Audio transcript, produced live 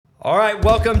All right,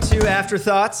 welcome to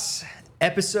Afterthoughts,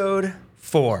 episode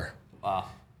 4. Wow.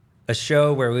 A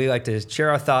show where we like to share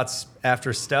our thoughts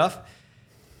after stuff.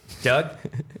 Doug,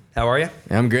 how are you?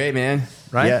 I'm great, man.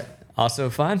 Ryan? Yeah. Also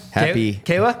fun. Happy.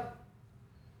 Kayla?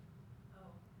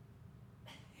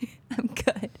 I'm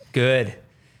good. Good.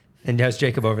 And how's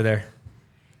Jacob over there?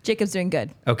 Jacob's doing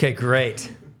good. Okay,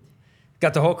 great.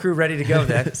 Got the whole crew ready to go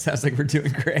then. Sounds like we're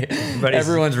doing great. Everybody's-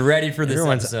 Everyone's ready for this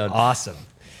Everyone's episode. awesome.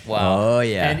 Wow. Oh,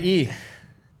 yeah. And E,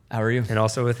 how are you? And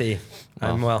also with E.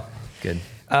 I'm well. Good.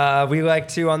 We like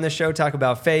to, on this show, talk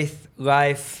about faith,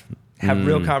 life, have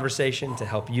real conversation to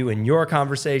help you in your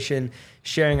conversation,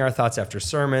 sharing our thoughts after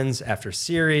sermons, after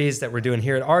series that we're doing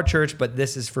here at our church, but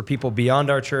this is for people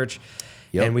beyond our church.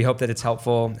 Yep. And we hope that it's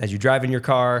helpful as you drive in your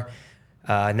car,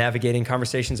 navigating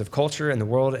conversations of culture and the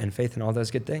world and faith and all those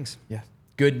good things. Yeah.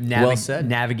 Good Well said.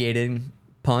 navigating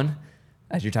pun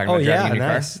as you're talking Oh, about driving yeah, in your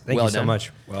nice. car. Thank Well you so done.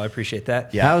 much. Well, I appreciate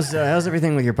that. Yeah. How's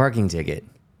everything with your parking ticket?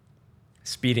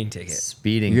 Speeding ticket.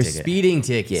 Speeding Your ticket. speeding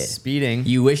ticket. Speeding.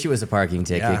 You wish it was a parking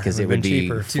ticket Yeah, because it it would've would been be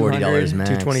cheaper. $40 max.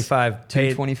 $225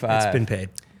 paid. $225. It's been paid.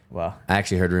 Wow. I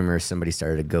actually heard rumors somebody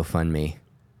started a GoFundMe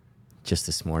just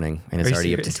this morning, and Are it's you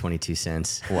already up to serious? 22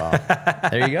 cents Wow.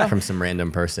 There you go. from some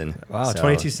random person. Wow, So,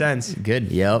 22 cents.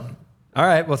 Good. Yep. All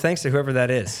right. Well, thanks to whoever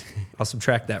that is. I'll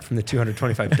subtract that from the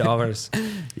 $225.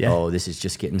 Yeah. Oh, this is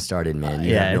just getting started, man.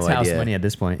 You Yeah, have it's no house idea. money at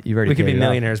this point. You've already We could be paid it off.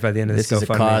 millionaires by the end of this This is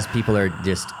a GoFundMe. cause people are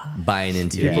just buying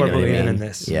into. Yeah. you People are know what I believing mean? in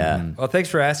this. Yeah. Well, thanks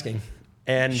for asking.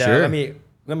 And Sure. let me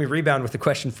rebound with a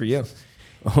question for you.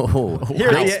 Oh, Here,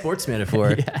 great yeah. sports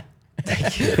metaphor. Yeah.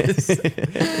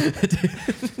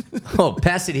 Oh,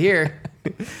 pass it here.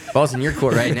 Ball's in your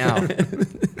court right now.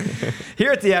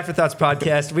 Here at the Afterthoughts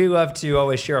podcast, we love to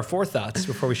always share our forethoughts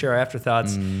before we share our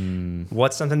afterthoughts.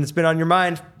 What's something that's been on your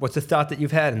mind? What's a thought that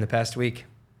you've had in the past week?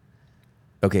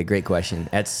 Okay, great question.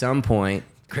 At some point,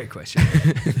 Great question.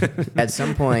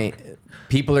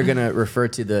 people are going to refer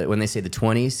to when they say the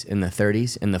 20s and the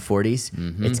 30s and the 40s,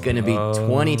 it's going to be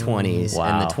 2020s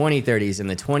Wow. and the 2030s and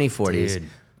the 2040s. Dude.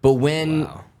 But when,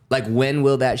 Wow. when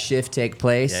will that shift take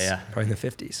place? Yeah, yeah. Probably in the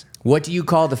 50s. What do you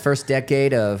call the first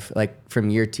decade of, from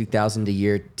year 2000 to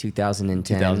year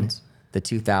 2010? 2000s. The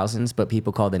 2000s, but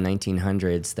people call the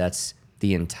 1900s. That's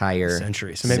the entire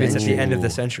Century. So maybe it's at the end of the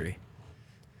Ooh. century.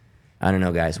 I don't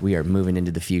know, guys. We are moving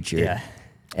into the future Yeah.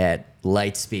 at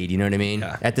light speed. You know what I mean?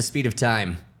 Yeah. At the speed of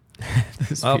time.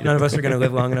 Well, none of us are going to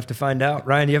live long enough to find out.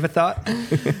 Ryan, do you have a thought?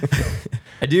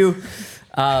 I do.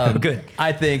 Good.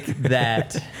 I think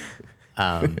that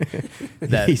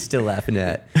that He's still laughing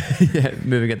at. yeah,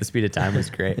 moving at the speed of time was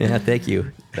great. Yeah, thank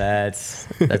you. That's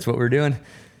what we're doing.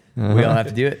 We all have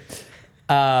to do it.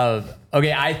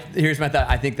 Okay, here's my thought.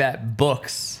 I think that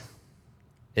books,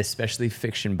 especially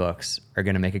fiction books, are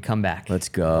going to make a comeback. Let's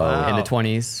go. Wow. In the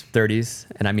 20s, 30s,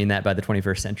 and I mean that by the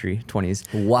 21st century,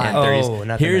 20s Wow. and 30s. Oh,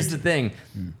 not the Here's the thing.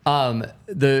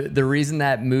 The reason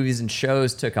that movies and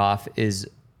shows took off is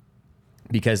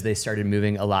because they started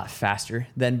moving a lot faster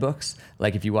than books.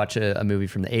 Like if you watch a movie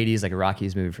from the 80s, like a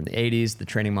Rockies movie from the 80s, the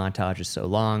training montage is so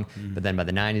long, but then by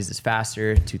the 90s it's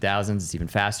faster, 2000s it's even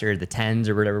faster, the 10s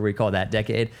or whatever we call that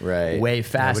decade, Right. way What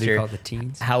faster. do you call it, the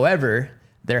teens? However,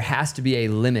 there has to be a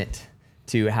limit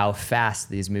to how fast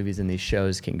these movies and these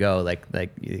shows can go. Like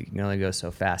you can only go so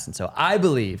fast. And so I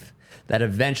believe that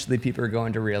eventually people are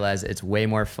going to realize it's way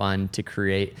more fun to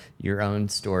create your own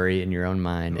story in your own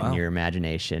mind and your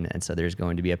imagination. And so there's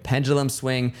going to be a pendulum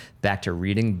swing back to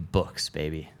reading books,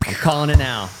 baby. I'm calling it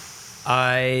now.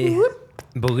 I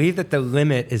believe that the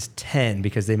limit is 10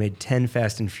 because they made 10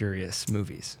 Fast and Furious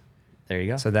movies. There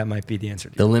you go. So that might be the answer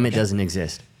to The your limit question. doesn't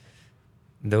exist.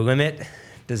 The limit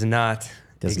does not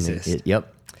exist.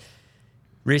 Yep.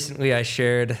 Recently, I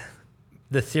shared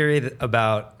the theory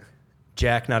about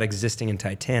Jack not existing in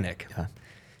Titanic. Yeah.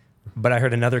 But I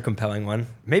heard another compelling one,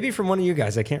 maybe from one of you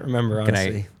guys. I can't remember, Can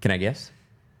honestly. I guess?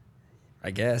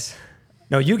 I guess.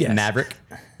 No, you guess. Maverick?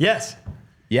 Yes.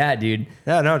 Yeah, dude.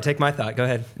 No, take my thought. Go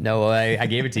ahead. No, I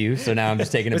gave it to you, so now I'm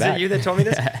just taking it Was back. it you that told me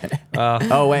this?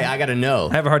 Oh, wait, I got to know.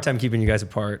 I have a hard time keeping you guys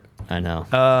apart. I know.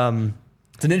 Um,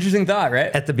 It's an interesting thought,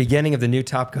 right? at the beginning of the new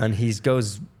Top Gun, he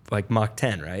goes like Mach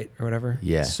 10, right? Or whatever.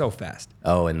 Yeah. So fast.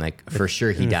 Oh, and for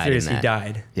sure he In the died in Furious, that. He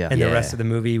died. Yeah. And the Yeah. rest of the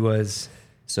movie was...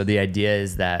 So the idea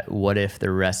is that what if the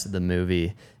rest of the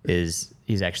movie is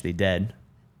he's actually dead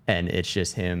and it's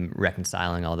just him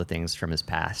reconciling all the things from his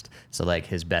past. So like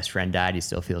his best friend died, he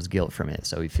still feels guilt from it.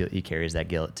 So he carries that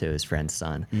guilt to his friend's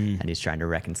son and he's trying to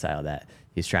reconcile that.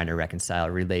 He's trying to reconcile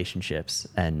relationships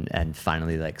and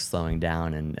finally like slowing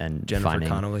down and Jennifer finding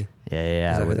Connelly.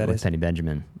 Yeah, Is that what that with is? Penny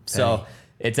Benjamin. So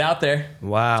it's out there.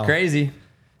 Wow. It's crazy.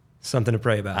 Something to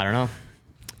pray about. I don't know.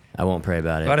 I won't pray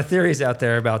about A lot it. of theories out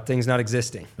there about things not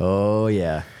existing. Oh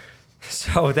yeah.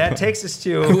 So that takes us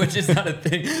to, Which is not a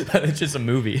thing. It's just a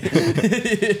movie.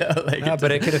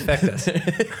 but it could affect us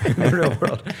in the real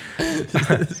world.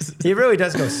 He really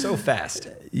does go so fast.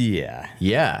 Yeah.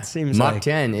 Yeah. Seems Mach like-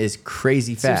 10 is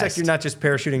crazy Seems fast. like you're not just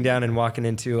parachuting down and walking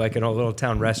into like an old little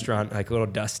town restaurant, like a little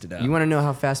dusted up. You want to know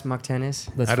how fast Mach 10 is?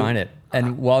 Let's I don't- find it.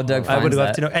 And while Doug I finds would love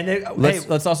that, to know. And then,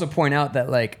 let's also point out that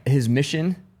like his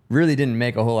mission really didn't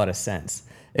make a whole lot of sense.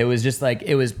 It was just like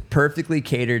it was perfectly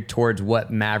catered towards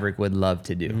what Maverick would love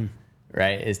to do,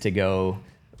 right? Is to go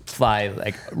fly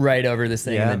like right over this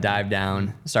thing Yeah. and then dive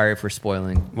down. Sorry for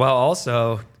spoiling. well,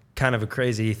 also kind of a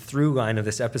crazy through line of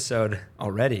this episode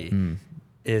already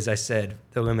is I said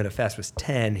the limit of fast was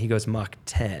 10. He goes Mach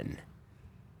 10.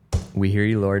 We hear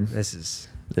you, Lord. This is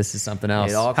This is something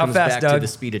else. It all How comes fast, back to Doug? the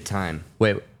speed of time.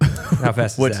 Wait, how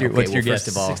fast. what's is your that? what's Okay, your well, guess? first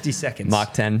of all, 60 seconds.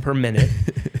 Mach 10 per minute.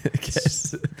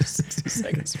 60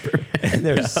 seconds per minute. And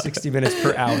there's 60 minutes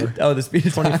per hour. Oh, the speed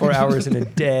of 24 time. hours in a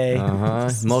day.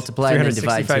 Multiply and then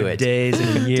divide 365 to it. days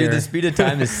in a year. Dude, the speed of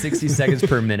time is 60 seconds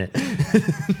per minute.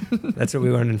 That's what we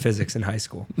learned in physics in high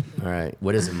school. All right.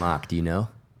 What is a Mach? Do you know?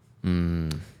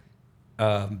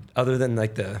 Other than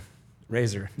like the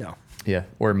razor, no. Yeah,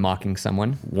 or mocking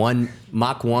someone.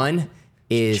 Mach 1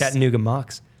 is Chattanooga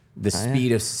Machs. the yeah.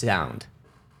 speed of sound.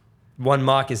 1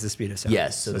 Mach is the speed of sound.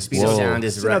 Yes. So the speed Whoa. of sound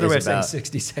It's is another way of saying about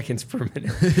 60 seconds per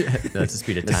minute. That's the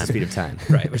speed of that's time. the speed of time.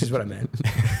 Right, which is what I meant.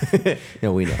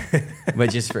 No, we know.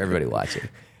 But just for everybody watching.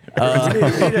 We need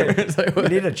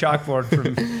a chalkboard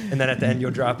and then at the end you'll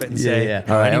drop it and say, All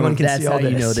right, anyone can that's see all how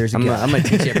this. you know there's a I'm guy. going to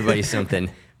teach everybody something.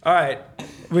 All right.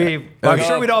 I'm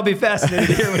sure we'd all be fascinated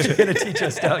to hear what you're going to teach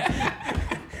us, Doug.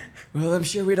 Well, I'm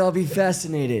sure we'd all be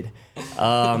fascinated.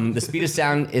 The speed of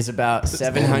sound is about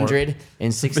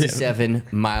 767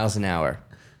 miles an hour.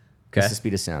 That's the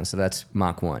speed of sound. So that's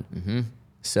Mach 1. Mm-hmm.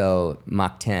 So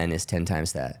Mach 10 is 10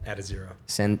 times that. Add a zero.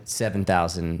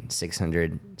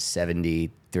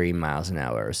 7,673 miles an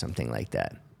hour or something like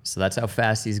that. So that's how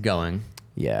fast he's going.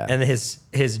 Yeah. And his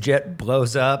jet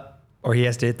blows up or he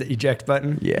has to hit the eject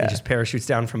button. Yeah. He just parachutes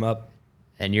down from up.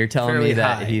 And you're telling Fairly me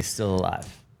that high. he's still alive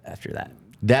after that.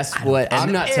 That's what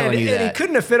I'm not telling you and he that.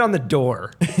 couldn't have fit on the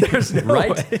door. There's no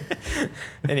Right? way.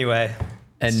 Anyway,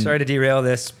 And- sorry to derail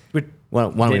this. Why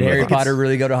don't we Did move Harry on? Potter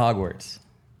really go to Hogwarts?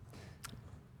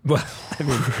 Well, I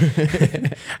mean,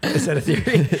 is that a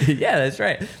theory? Yeah, that's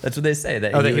right. That's what they say.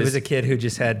 That Oh, that he was a kid who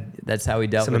just had That's how he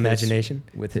dealt some with imagination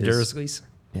with his Dursleys.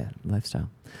 yeah lifestyle.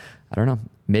 I don't know.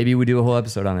 Maybe we do a whole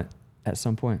episode on it at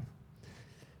some point.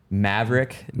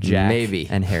 Maverick, Jack, Maybe.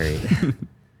 and Harry.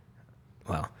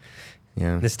 Wow.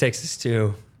 Yeah. This takes us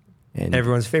to And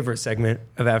everyone's favorite segment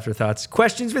of Afterthoughts.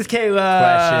 Questions with Kayla.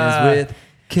 Questions with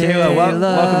Kayla. Welcome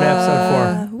to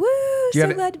episode 4. Woo! Do you So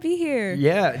have- glad to be here.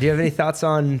 Yeah. Do you have any thoughts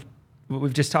on what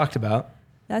we've just talked about?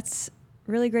 That's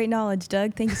really great knowledge,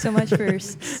 Doug. Thank you so much for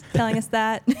telling us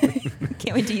that.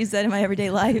 Can't wait to use that in my everyday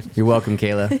life. you're welcome,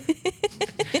 Kayla.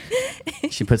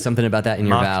 Should put something about that in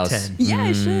your Mach vows. 10. Yeah,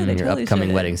 I should. I in your totally upcoming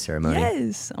should. wedding ceremony.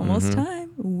 Yes, almost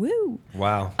time. Woo!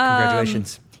 Wow.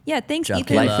 Congratulations. Yeah, thanks, Job,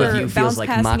 Ethan, Life for with you feels bounce like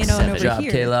passing Mach it on 7. over Job,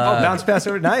 here. Kayla. Oh, bounce pass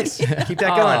over. Nice. Keep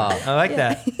that going. I like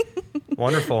that.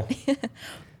 Wonderful.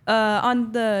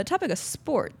 On the topic of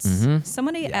sports,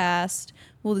 somebody asked,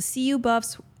 will the CU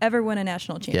Buffs ever win a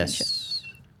national championship? Yes.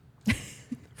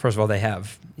 First of all, they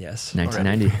have. Yes.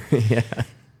 1990. Yeah.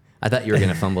 I thought you were going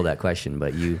to fumble that question,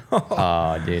 but you,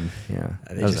 Oh, dude. yeah,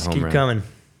 They that was a just home keep run. coming.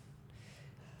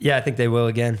 Yeah, I think they will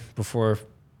again before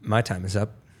my time is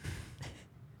up.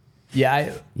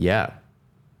 Yeah, Yeah.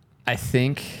 I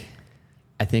think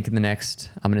in the next,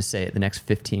 I'm going to say it, the next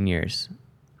 15 years,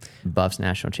 Buffs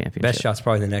national championship. Best shot's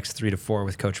probably the next 3 to 4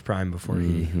 with Coach Prime before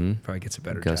he probably gets a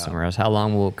better Go job. somewhere else. How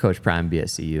long will Coach Prime be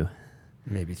at CU?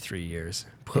 Maybe 3 years.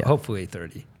 Yeah. Hopefully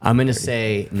 30. I'm going to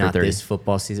say not 30. this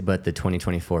football season, but the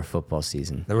 2024 football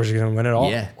season. Then we're just going to win it all.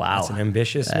 Yeah. Wow. That's an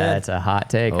ambitious man. That's a hot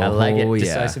take. I like it. Oh, yeah.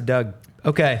 Decisive Doug.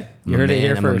 Okay. You I'm heard a it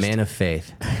here man, I'm first. a man of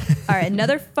faith. All right,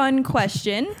 another fun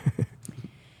question.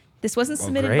 This wasn't Well,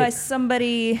 submitted great. by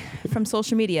somebody from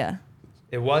social media.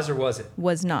 It was or was it?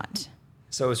 Was not.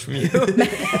 So it's from you.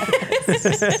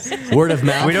 Word of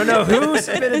mouth. We don't know who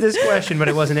submitted this question, but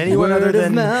it wasn't anyone other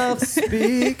than. mouth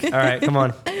speak. All right, come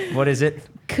on. What is it?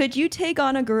 Could you take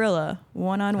on a gorilla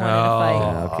one-on-one in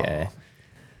a fight? Okay.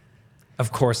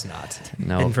 Of course not.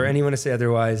 No. And for anyone to say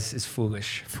otherwise is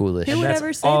foolish. Foolish. Who And would that's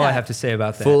ever say all I that? have to say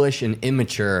about that. Foolish and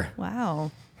immature.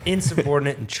 Wow.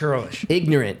 Insubordinate and churlish.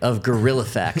 Ignorant of gorilla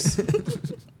facts.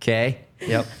 Okay?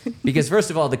 Yep. Because first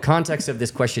of all, the context of this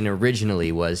question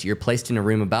originally was you're placed in a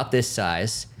room about this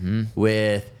size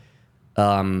with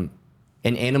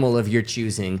an animal of your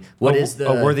choosing. What is the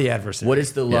a worthy adversary? What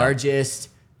is the largest,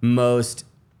 most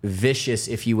vicious,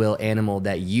 if you will, animal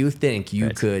that you think you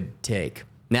could take?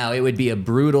 Now, it would be a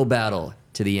brutal battle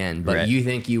to the end, but you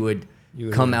think you would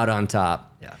come out on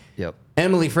top. Yeah. Yep.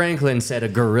 Emily Franklin said a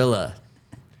gorilla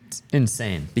It's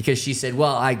insane. because she said,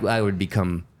 well, I would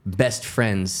become best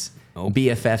friends,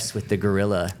 BFFs with the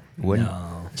gorilla.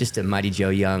 Just a Mighty Joe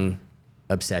Young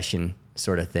obsession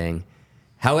sort of thing.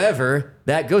 However,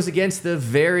 that goes against the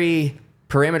very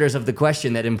parameters of the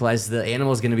question that implies the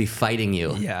animal is going to be fighting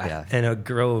you. Yeah. And a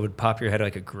gorilla would pop your head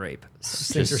like a grape. Those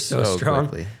things are so strong.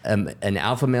 quickly. An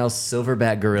alpha male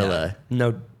silverback gorilla.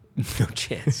 No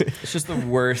chance. It's just the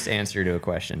worst answer to a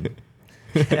question.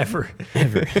 Ever.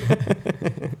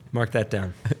 Mark that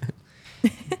down.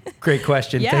 Great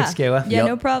question. Yeah. Thanks, Kayla. Yeah, Yep.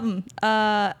 no problem.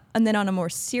 And then on a more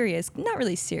serious, not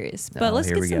really serious, but let's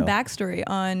here get we some go. backstory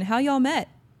on how y'all met.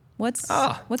 What's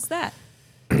that?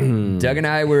 Doug and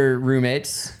I were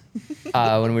roommates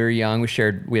when we were young.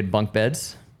 We had bunk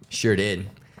beds. Sure did.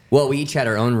 Well, we each had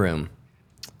our own room,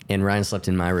 and Ryan slept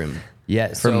in my room Yeah.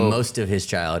 for So most of his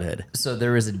childhood. So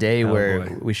there was a day where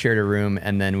boy. we shared a room,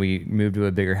 and then we moved to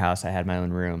a bigger house. I had my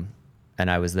own room, and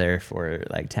I was there for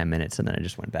like 10 minutes, and then I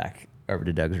just went back over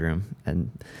to Doug's room, and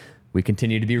we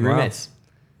continued to be roommates.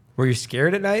 Were you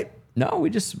scared at night? No, we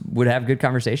just would have good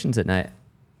conversations at night.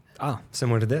 Oh,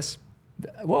 similar to this.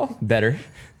 Well, better.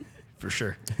 For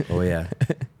sure. Oh, yeah.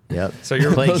 Yep. So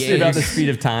you're Play Posted about the games. speed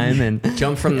of time, and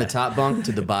Jump from the top bunk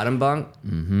to the bottom bunk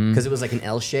because it was like an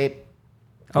L shape. You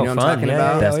Oh, know what fun. I'm talking Yeah,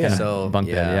 about? yeah, That's oh, yeah. kinda So, bunk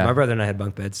bed, yeah. My brother and I had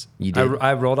bunk beds. You did?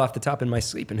 I rolled off the top in my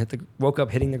sleep and woke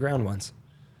up hitting the ground once.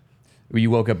 you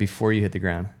woke up before you hit the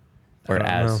ground, or don't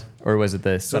as, know. or was it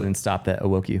the sudden stop that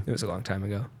awoke you? It was a long time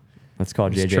ago. Let's call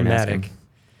It was JJ and ask traumatic. him.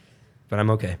 But I'm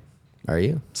okay. Are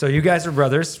you? So you guys are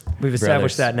brothers. We've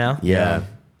established Brothers. that now. Yeah.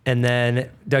 And then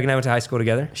Doug and I went to high school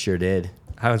together. Sure did.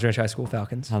 Highlands Ranch High School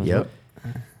Falcons. Yep.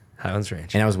 Highlands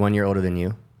Ranch. And I was 1 year older than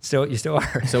you. You still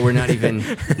are. So we're not even.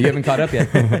 You haven't caught up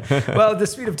yet. Well, the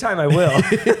speed of time, I will.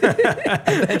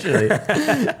 Eventually.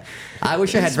 I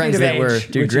wish I had friends Speed of that were. age,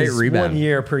 Dude, which great is rebound. 1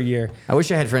 year per year. I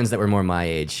wish I had friends that were more my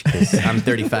age because I'm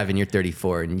 35 and you're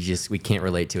 34, and we can't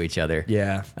relate to each other.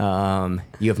 Yeah.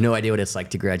 You have no idea what it's like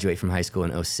to graduate from high school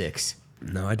in 06.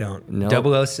 No, I don't.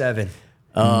 Nope. 007.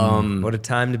 What a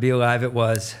time to be alive it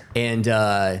was.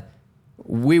 And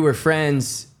we were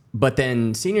friends, but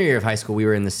then senior year of high school, we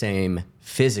were in the same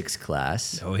physics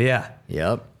class. Oh, yeah.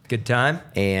 Yep. Good time.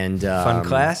 And Fun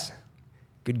class.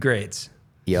 Good grades.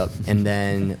 Yep. And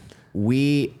then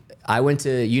I went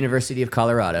to University of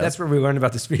Colorado. That's where we learned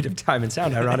about the speed of time and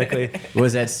sound, ironically.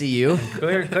 Was at CU.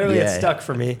 Clearly Yeah. it stuck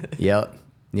for me. Yep.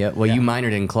 Yep. Well, you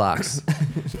minored in clocks,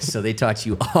 so they taught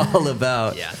you all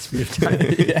about. Speed of time.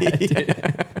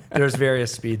 There's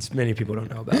various speeds many people don't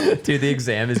know about. Dude, the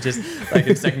exam is just like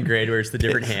in second grade where it's the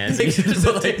different hands. It's just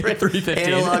like 315.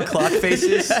 analog clock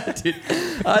faces. Dude,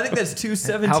 I think that's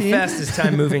 217. How fast is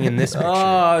time moving in this picture?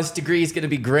 Oh, this degree is going to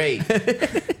be great.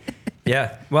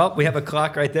 Yeah. Well, we have a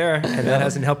clock right there, and that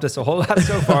hasn't helped us a whole lot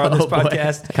so far on this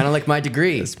podcast. Kind of like my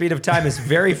degree. The speed of time is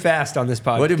very fast on this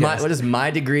podcast. What does my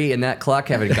degree and that clock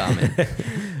have in common?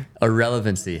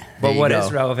 Irrelevancy. But you what go.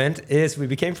 is relevant is we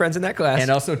became friends in that class.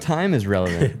 And also time is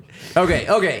relevant. Okay.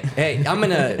 Hey, I'm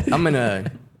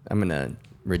gonna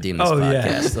redeem this Oh, yeah.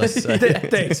 podcast. Let's,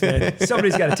 Thanks, man.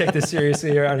 Somebody's got to take this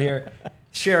seriously around here.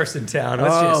 Sheriff's in town.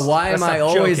 why am I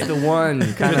always the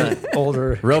one kind of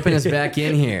older? roping us back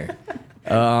in here?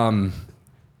 The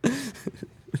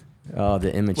Well,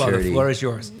 immaturity. the floor is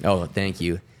yours. Oh, thank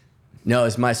you. No,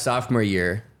 it's my sophomore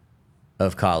year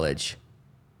of college,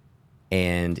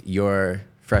 and your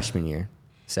freshman year,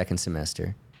 second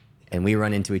semester, and we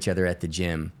run into each other at the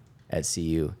gym at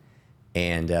CU,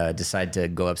 and decide to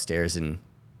go upstairs and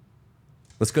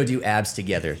let's go do abs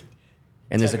together.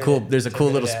 And there's a cool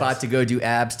little spot abs. to go do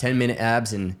abs, 10-minute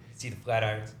abs, and See the flat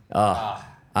irons.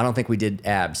 I don't think we did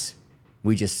abs.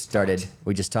 We just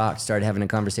talked, started having a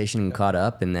conversation and caught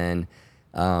up, and then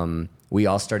we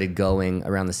all started going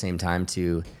around the same time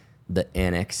to the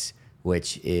Annex,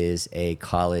 which is a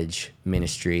college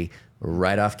ministry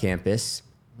right off campus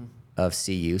of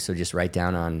CU, so just right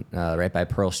down on right by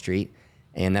Pearl Street.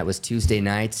 And that was Tuesday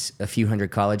nights, a few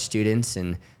hundred college students,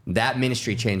 and that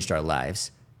ministry changed our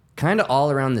lives. Kind of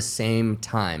all around the same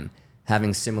time,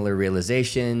 having similar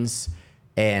realizations,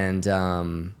 and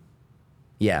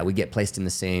we get placed in the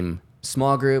same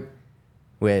small group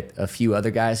with a few other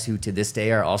guys who to this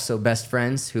day are also best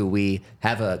friends, who we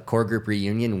have a core group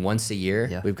reunion once a year.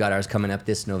 Yeah. We've got ours coming up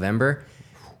this November.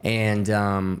 And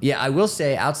I will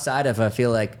say outside of, I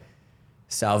feel like,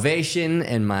 salvation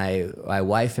and my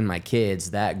wife and my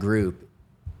kids, that group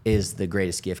is the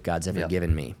greatest gift God's ever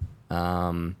given me.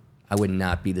 I would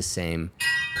not be the same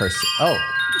person. Oh,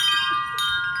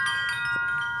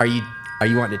 are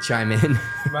you wanting to chime in?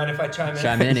 Mind if I chime in?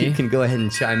 Chime in. You can go ahead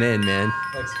and chime in, man.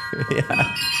 Thanks.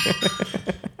 Yeah.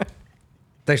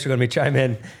 Thanks for letting me chime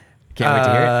in. Can't wait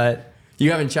to hear it.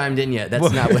 You haven't chimed in yet.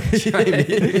 That's not what chime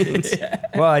in means.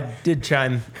 Well, I did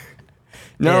chime.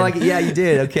 No, in. yeah, you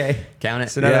did. Okay. Count it.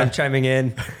 So now that I'm chiming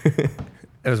in,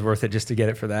 it was worth it just to get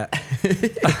it for that.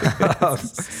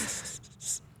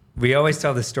 We always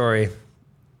tell the story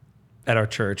at our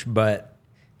church, but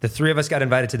the three of us got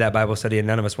invited to that Bible study and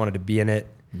none of us wanted to be in it.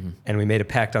 Mm-hmm. And we made a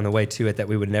pact on the way to it that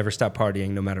we would never stop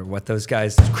partying no matter what those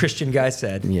Christian guys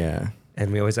said. Yeah.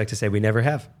 And we always like to say we never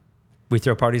have. We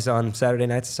throw parties on Saturday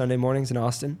nights, Sunday mornings in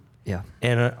Austin. Yeah.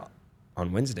 And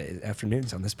on Wednesday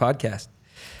afternoons on this podcast.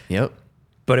 Yep.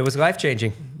 But it was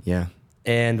life-changing. Yeah.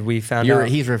 And we found out.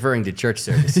 He's referring to church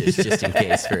services, just in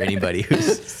case for anybody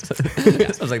who's.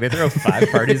 I was like, they throw 5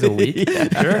 parties a week.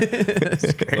 Sure.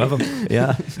 Love them.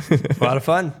 Yeah. A lot of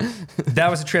fun. That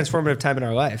was a transformative time in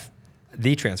our life.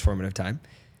 The transformative time.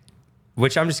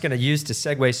 Which I'm just going to use to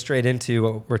segue straight into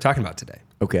what we're talking about today.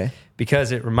 Okay.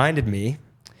 Because it reminded me,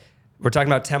 we're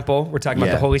talking about temple. We're talking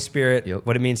about the Holy Spirit,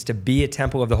 what it means to be a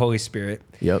temple of the Holy Spirit.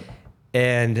 Yep.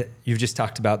 And you've just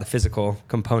talked about the physical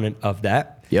component of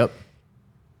that. Yep.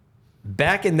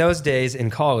 Back in those days in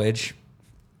college,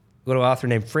 a little author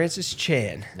named Francis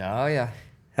Chan Oh, yeah.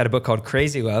 had a book called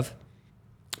Crazy Love.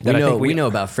 We know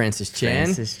about Francis Chan.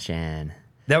 Francis Chan.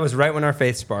 That was right when our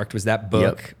faith sparked, was that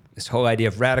book. Yep. This whole idea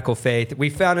of radical faith. We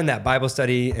found in that Bible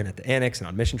study and at the annex and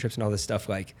on mission trips and all this stuff,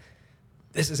 like,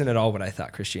 this isn't at all what I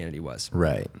thought Christianity was.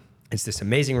 Right. It's this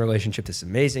amazing relationship, this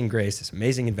amazing grace, this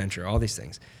amazing adventure, all these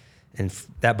things. And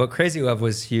that book, Crazy Love,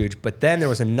 was huge. But then there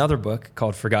was another book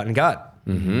called Forgotten God,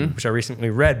 which I recently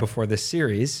read before this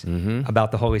series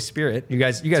about the Holy Spirit. You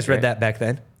guys read that back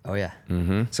then? Oh, yeah.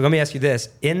 So let me ask you this.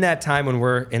 In that time when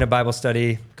we're in a Bible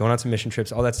study, going on some mission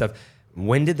trips, all that stuff,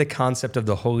 when did the concept of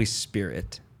the Holy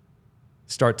Spirit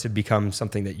start to become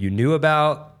something that you knew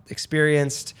about,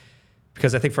 experienced?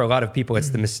 Because I think for a lot of people,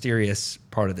 it's the mysterious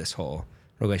part of this whole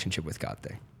relationship with God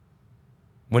thing.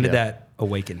 When did that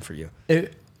awaken for you?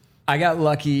 I got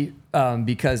lucky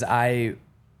because I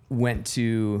went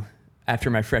to, after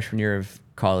my freshman year of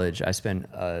college, I spent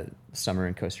a summer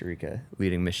in Costa Rica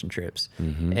leading mission trips.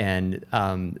 And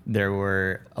there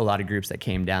were a lot of groups that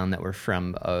came down that were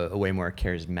from a way more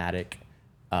charismatic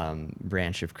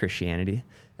branch of Christianity.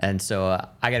 And so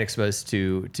I got exposed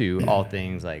to all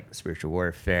things like spiritual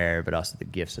warfare, but also the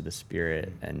gifts of the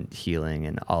Spirit and healing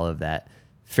and all of that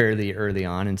fairly early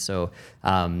on. And so,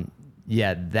 but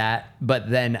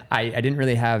then I didn't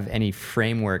really have any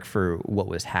framework for what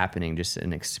was happening, just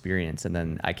an experience. And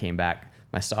then I came back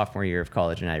my sophomore year of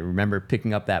college, and I remember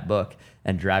picking up that book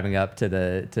and driving up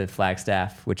to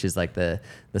Flagstaff, which is like the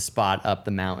spot up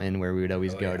the mountain where we would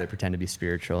always go to pretend to be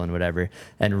spiritual and whatever,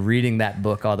 and reading that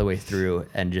book all the way through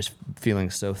and just feeling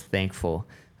so thankful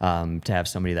to have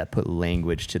somebody that put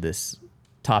language to this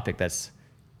topic that's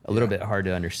a little bit hard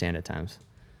to understand at times.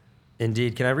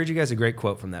 Indeed. Can I read you guys a great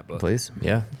quote from that book? Please.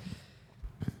 Yeah.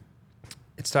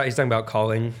 He's talking about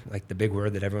calling, like the big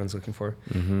word that everyone's looking for.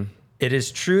 It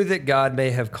is true that God may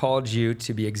have called you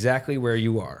to be exactly where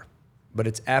you are, but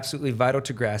it's absolutely vital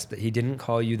to grasp that he didn't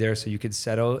call you there so you could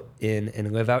settle in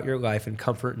and live out your life in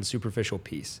comfort and superficial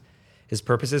peace. His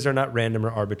purposes are not random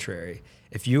or arbitrary.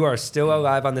 If you are still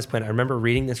alive on this planet, I remember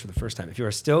reading this for the first time. If you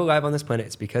are still alive on this planet,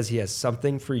 it's because he has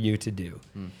something for you to do.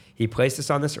 He placed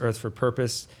us on this earth for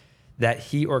purpose that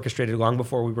he orchestrated long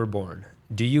before we were born.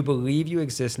 Do you believe you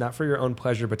exist not for your own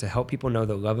pleasure, but to help people know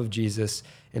the love of Jesus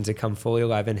and to come fully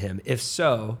alive in him? If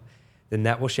so, then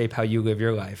that will shape how you live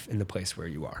your life in the place where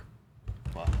you are.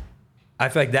 Wow. I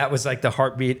feel like that was like the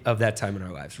heartbeat of that time in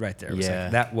our lives right there. It was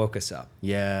like, that woke us up.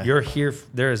 Yeah. You're here.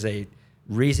 There is a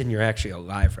reason you're actually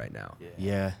alive right now.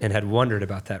 Yeah. And had wondered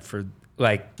about that for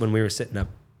like when we were sitting up,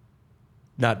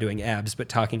 not doing abs, but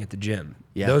talking at the gym.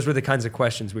 Yeah. Those were the kinds of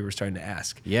questions we were starting to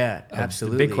ask. Yeah,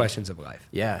 absolutely. The big questions of life.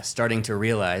 Yeah, starting to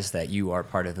realize that you are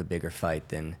part of a bigger fight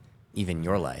than even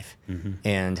your life.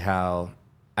 And how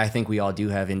I think we all do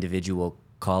have individual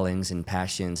callings and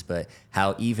passions, but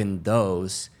how even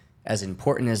those, as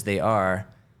important as they are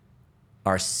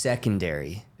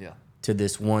secondary to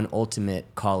this one ultimate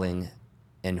calling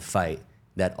and fight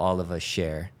that all of us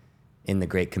share in the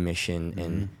Great Commission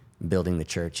and building the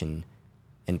church and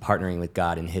partnering with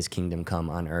God and his kingdom come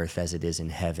on earth as it is in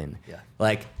heaven. Yeah.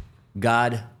 Like,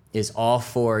 God is all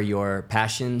for your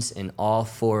passions and all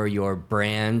for your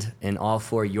brand and all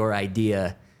for your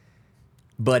idea,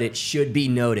 but it should be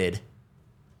noted,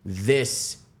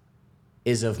 this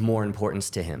is of more importance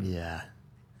to him. Yeah.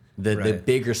 The Right.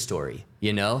 bigger story,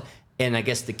 you know? And I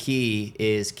guess the key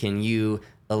is, can you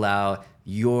allow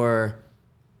your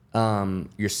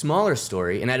smaller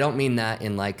story, and I don't mean that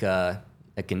in like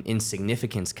an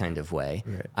insignificance kind of way.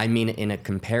 Right. I mean it in a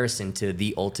comparison to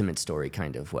the ultimate story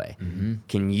kind of way. Mm-hmm.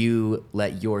 Can you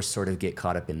let yours sort of get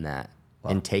caught up in that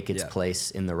and take its Yeah.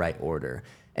 place in the right order?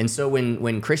 And so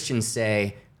when Christians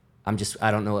say,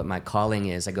 I don't know what my calling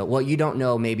is, I go, well, you don't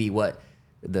know maybe what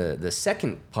the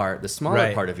second part, the smaller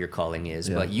Right. part of your calling is,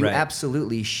 Yeah. but you Right.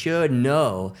 absolutely should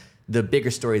know the bigger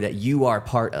story that you are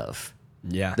part of.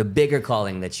 Yeah. The bigger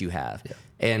calling that you have. Yeah.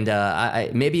 And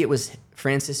I maybe it was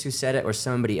Francis who said it or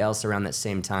somebody else around that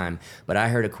same time, but I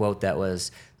heard a quote that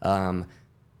was,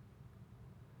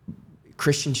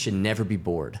 Christians should never be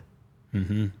bored.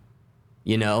 Mm-hmm.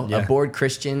 You know, Yeah. a bored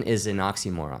Christian is an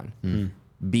oxymoron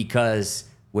because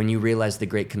when you realize the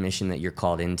Great Commission that you're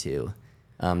called into,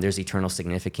 there's eternal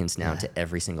significance now to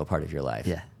every single part of your life.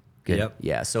 Yeah. Good. Yep.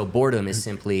 Yeah. So boredom is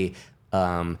simply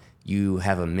you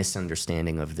have a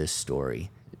misunderstanding of this story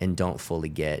and don't fully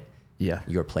get Yeah.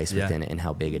 your place Yeah. within it and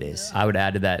how big it is. I would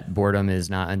add to that, boredom is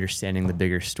not understanding the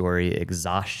bigger story.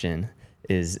 Exhaustion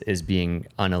is being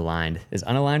unaligned. Is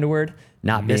unaligned a word?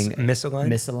 Not being misaligned?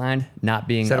 Misaligned. Not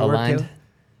being that a word, aligned. Caleb?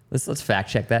 Let's fact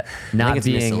check that. Not it's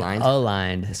being misaligned.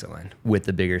 aligned Misaligned. with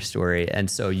the bigger story, and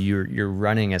so you're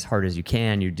running as hard as you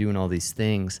can. You're doing all these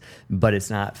things, but it's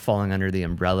not falling under the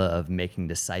umbrella of making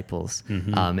disciples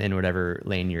in whatever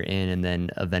lane you're in. And then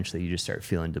eventually you just start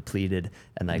feeling depleted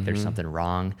and like there's something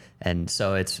wrong. And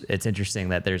so it's interesting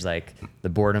that there's like the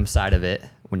boredom side of it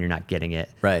when you're not getting it,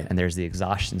 Right. and there's the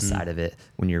exhaustion side of it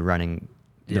when you're running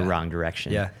the Yeah. wrong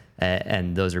direction. Yeah.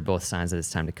 And those are both signs that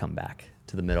it's time to come back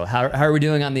to the middle. How are we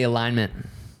doing on the alignment?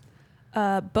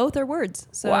 Both are words.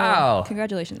 So Wow.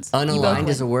 congratulations. You both Unaligned win.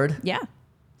 is a word? Yeah.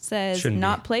 Says Shouldn't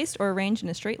not be. placed or arranged in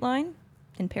a straight line,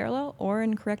 in parallel, or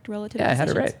in correct relative Yeah, I had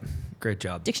it right. positions. Great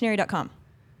job. Dictionary.com.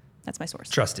 That's my source.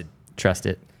 Trusted. Trust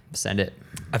it. Send it.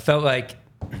 I felt like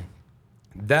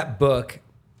that book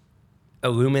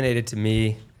illuminated to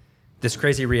me this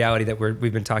crazy reality that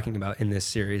we've been talking about in this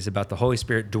series about the Holy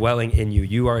Spirit dwelling in you.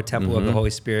 You are a temple of the Holy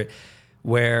Spirit,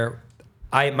 where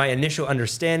my initial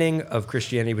understanding of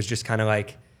Christianity was just kind of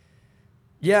like,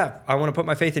 yeah, I want to put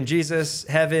my faith in Jesus,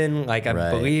 heaven. Like I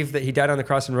Right. believe that he died on the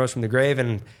cross and rose from the grave.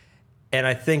 And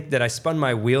I think that I spun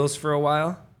my wheels for a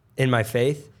while in my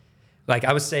faith. Like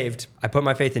I was saved. I put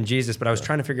my faith in Jesus, but I was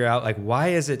trying to figure out like, why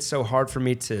is it so hard for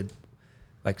me to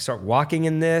like start walking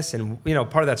in this? And, you know,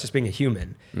 part of that's just being a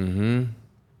human.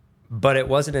 But it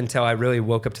wasn't until I really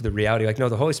woke up to the reality, like, no,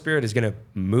 the Holy Spirit is going to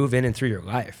move in and through your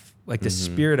life. Like the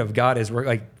Spirit of God is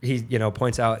like he, you know,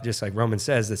 points out, just like Romans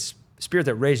says, the Spirit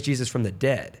that raised Jesus from the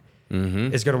dead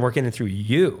is going to work in and through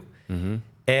you.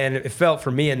 And it felt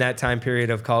for me in that time period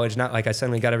of college, not like I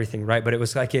suddenly got everything right, but it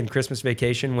was like in Christmas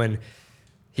Vacation when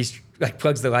he like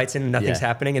plugs the lights in and nothing's Yeah.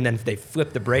 happening, and then they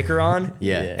flip the breaker on,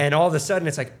 Yeah. and all of a sudden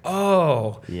it's like,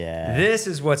 oh, Yeah. this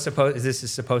is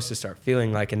supposed to start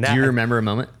feeling like. And that, Do you remember a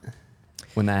moment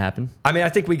when that happened? I mean, I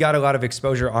think we got a lot of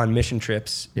exposure on mission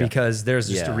trips Yeah. because there's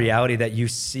just a Yeah. reality that you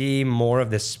see more of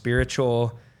the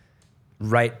spiritual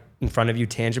right in front of you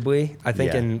tangibly. I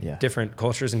think Yeah. in Yeah. different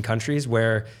cultures and countries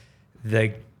where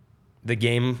the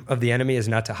game of the enemy is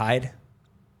not to hide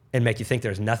and make you think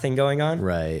there's nothing going on.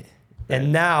 Right.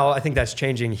 And now I think that's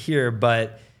changing here,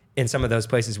 but in some of those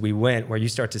places we went where you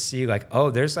start to see like, oh,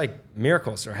 there's like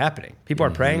miracles are happening. People are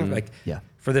praying like Yeah.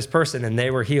 for this person and they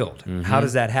were healed. How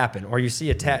does that happen? Or you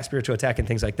see spiritual attack and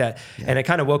things like that. And it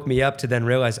kind of woke me up to then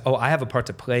realize, oh, I have a part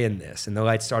to play in this. And the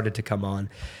lights started to come on.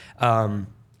 And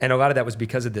a lot of that was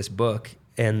because of this book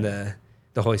and the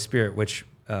Holy Spirit, which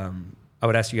I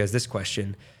would ask you guys this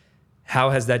question. How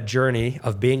has that journey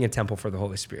of being a temple for the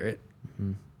Holy Spirit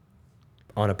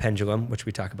on a pendulum, which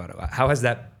we talk about a lot, how has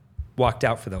that walked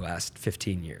out for the last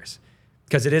 15 years?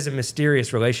 Because it is a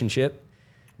mysterious relationship,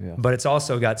 Yeah. but it's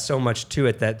also got so much to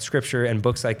it that scripture and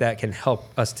books like that can help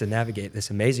us to navigate this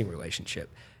amazing relationship.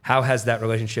 How has that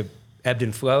relationship ebbed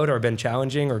and flowed or been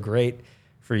challenging or great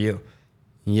for you?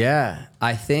 Yeah,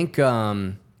 I think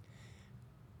for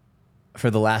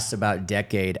the last about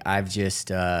decade, I've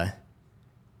just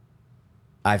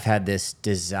I've had this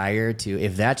desire to,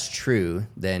 if that's true,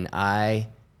 then I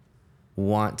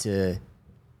want to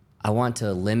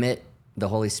limit the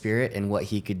Holy Spirit and what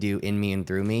He could do in me and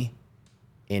through me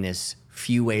in as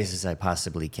few ways as I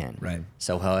possibly can. Right.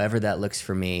 So however that looks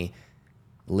for me,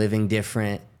 living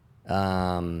different,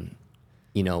 whatever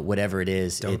it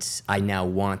is, I now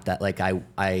want that. Like I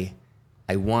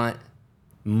want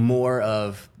more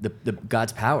of the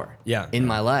God's power Yeah. in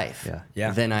my life Yeah.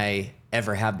 Yeah. than I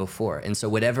ever have before. And so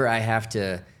whatever I have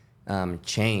to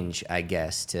change, I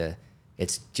guess,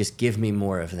 it's just give me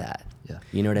more of that. Yeah.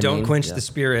 You know what I Don't mean? quench the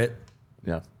spirit.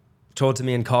 Yeah. Told to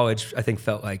me in college, I think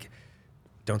felt like,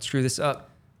 don't screw this up.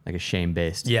 Like a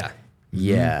shame-based. Yeah.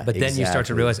 Yeah. But then you start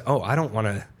to exactly. realize, oh, I don't want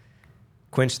to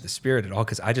quench the spirit at all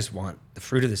because I just want the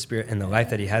fruit of the spirit and the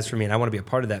life that he has for me. And I want to be a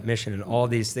part of that mission and all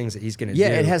these things that he's going to do. Yeah,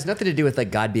 it has nothing to do with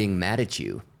like God being mad at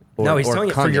you. No, he's telling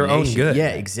you for your own condemnation. good. Yeah,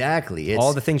 exactly. It's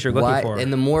All the things you're looking for.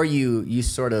 And the more you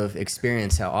sort of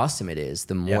experience how awesome it is,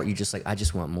 the more Yeah. you just like, I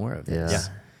just want more of this.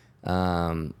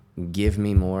 Yeah. Give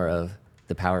me more of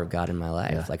the power of God in my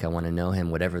life. Yeah. Like I want to know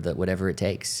him, whatever it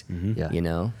takes. Yeah. You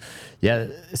know? Yeah,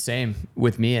 same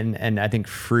with me, and I think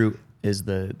fruit is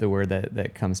the word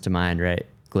that comes to mind, right?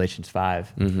 Galatians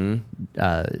 5,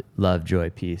 love, joy,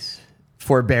 peace,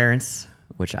 forbearance,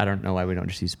 which I don't know why we don't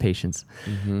just use patience,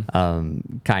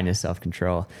 kindness,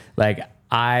 self-control. Like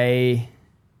I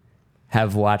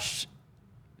have watched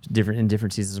in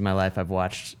different seasons of my life, I've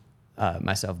watched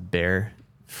myself bear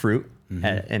fruit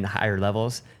in higher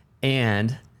levels,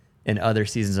 and in other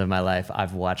seasons of my life,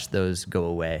 I've watched those go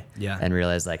away and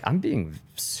realized like I'm being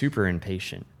super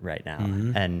impatient right now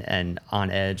and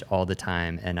on edge all the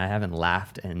time. And I haven't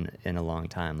laughed in a long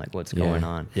time. Like what's going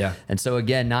on? Yeah. And so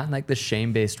again, not in like the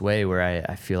shame-based way where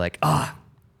I feel like, I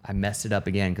messed it up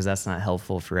again, because that's not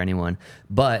helpful for anyone.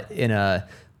 But in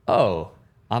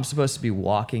I'm supposed to be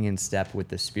walking in step with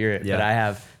the Spirit, but I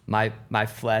have my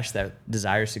flesh that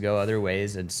desires to go other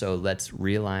ways. And so let's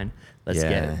realign. Let's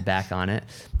get back on it.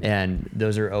 And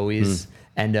those are always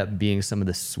end up being some of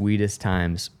the sweetest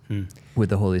times with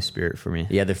the Holy Spirit for me.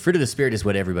 Yeah, the fruit of the Spirit is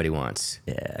what everybody wants.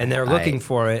 Yeah. And they're looking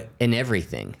for it. In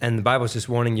everything. And the Bible's just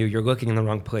warning you, you're looking in the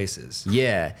wrong places.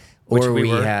 Yeah. Which Or we we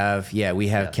were. have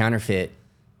counterfeit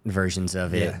versions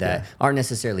of it that aren't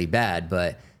necessarily bad,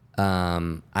 but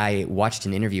I watched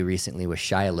an interview recently with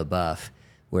Shia LaBeouf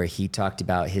where he talked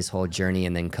about his whole journey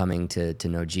and then coming to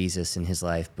know Jesus in his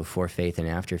life before faith and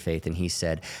after faith. And he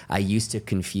said, I used to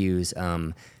confuse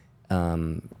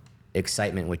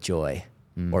excitement with joy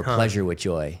or pleasure with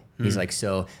joy. He's like,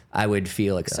 so I would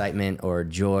feel excitement or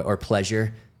joy or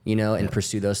pleasure, and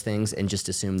pursue those things and just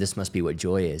assume this must be what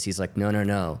joy is. He's like,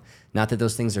 no. Not that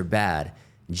those things are bad.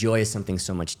 Joy is something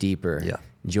so much deeper. Yeah.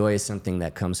 Joy is something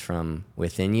that comes from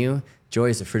within you. Joy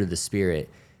is the fruit of the Spirit.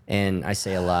 And I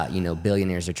say a lot,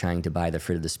 billionaires are trying to buy the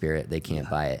fruit of the Spirit. They can't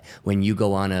buy it. When you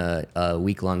go on a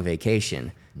week-long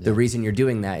vacation, the reason you're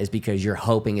doing that is because you're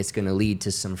hoping it's going to lead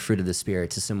to some fruit of the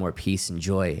Spirit, to some more peace and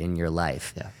joy in your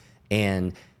life. Yeah.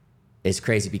 And it's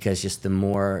crazy because just the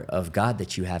more of God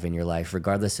that you have in your life,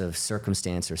 regardless of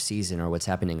circumstance or season or what's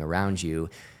happening around you,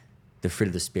 the fruit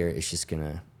of the Spirit is just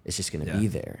gonna be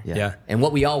there. Yeah. And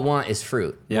what we all want is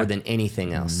fruit more than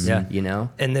anything else. Yeah. And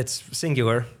And it's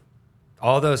singular.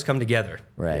 All those come together.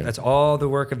 Right. That's all the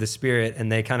work of the Spirit,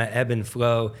 and they kind of ebb and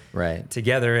flow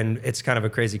together. And it's kind of a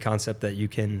crazy concept that you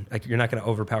can, like, you're not going to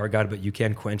overpower God, but you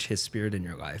can quench his Spirit in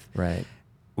your life. Right.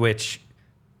 Which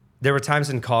there were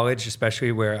times in college,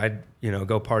 especially where I'd,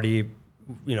 go party,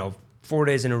 4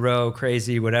 days in a row,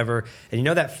 crazy, whatever. And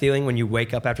that feeling when you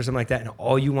wake up after something like that and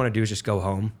all you want to do is just go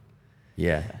home.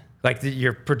 Yeah. Like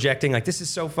you're projecting like, this is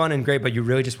so fun and great, but you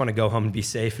really just want to go home and be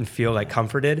safe and feel like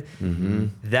comforted. Mm-hmm.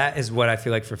 That is what I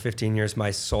feel like for 15 years,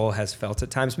 my soul has felt at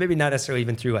times, maybe not necessarily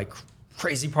even through like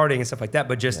crazy partying and stuff like that,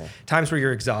 but just times where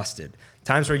you're exhausted,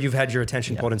 times where you've had your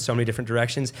attention pulled in so many different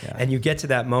directions. Yeah. And you get to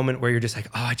that moment where you're just like,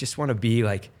 I just want to be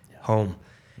like home.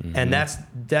 Mm-hmm. And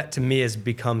that to me has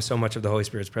become so much of the Holy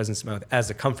Spirit's presence in my life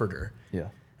as a comforter. Yeah.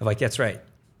 Of like, that's right.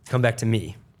 Come back to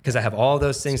me. Because I have all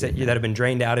those things that have been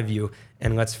drained out of you,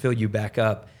 and let's fill you back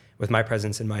up with my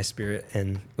presence and my Spirit,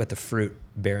 and let the fruit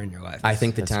bear in your life. I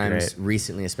think the That's times great.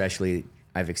 recently, especially,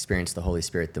 I've experienced the Holy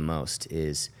Spirit the most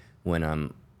is when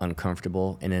I'm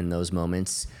uncomfortable, and in those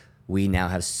moments, we now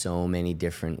have so many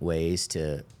different ways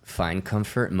to find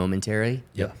comfort momentary.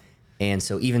 Yeah. And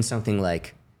so even something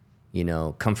like,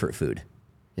 comfort food.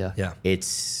 Yeah. Yeah.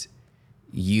 It's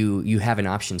you have an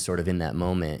option sort of in that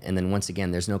moment, and then once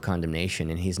again there's no condemnation,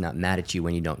 and he's not mad at you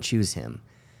when you don't choose him,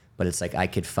 but it's like I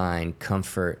could find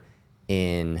comfort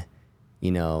in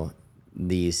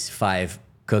these 5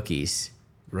 cookies,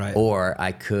 Right. or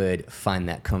I could find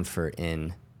that comfort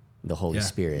in the Holy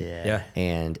Spirit. Yeah.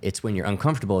 And it's when you're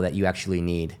uncomfortable that you actually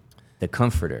need the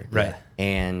comforter. Right.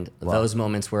 And those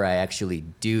moments where I actually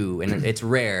do, and it's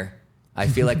rare, I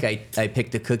feel like I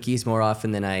pick the cookies more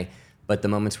often than but the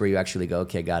moments where you actually go,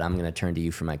 okay, God, I'm going to turn to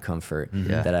you for my comfort,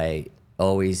 that I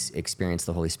always experience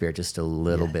the Holy Spirit just a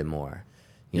little bit more,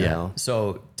 you know?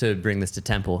 So to bring this to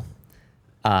temple,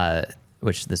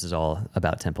 which this is all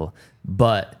about temple,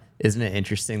 but isn't it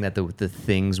interesting that the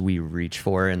things we reach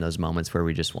for in those moments where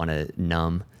we just want to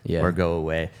numb Yeah. or go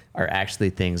away are actually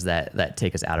things that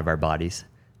take us out of our bodies,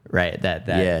 right?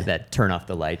 That turn off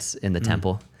the lights in the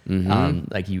temple.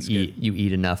 Like you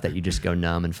eat enough that you just go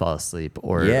numb and fall asleep,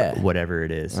 or whatever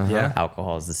it is. Yeah.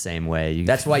 Alcohol is the same way.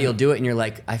 That's why you'll do it, and you're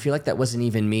like, I feel like that wasn't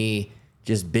even me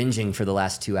just binging for the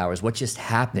last 2 hours. What just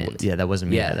happened? Yeah, that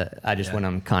wasn't me. Yeah. I just went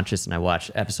unconscious and I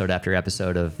watched episode after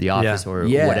episode of The Office or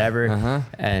whatever,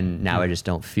 and now I just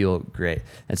don't feel great.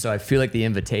 And so I feel like the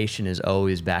invitation is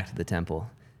always back to the temple,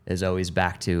 is always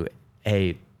back to,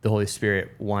 hey, the Holy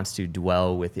Spirit wants to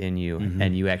dwell within you,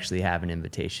 and you actually have an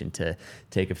invitation to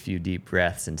take a few deep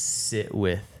breaths and sit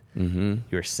with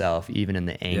yourself, even in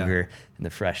the anger and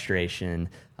the frustration,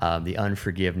 the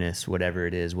unforgiveness, whatever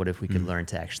it is. What if we could learn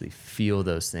to actually feel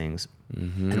those things?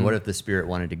 And what if the Spirit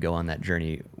wanted to go on that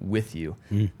journey with you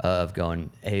of going,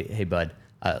 hey, bud,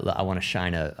 I want to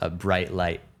shine a bright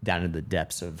light down into the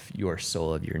depths of your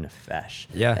soul, of your nefesh,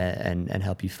 and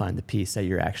help you find the peace that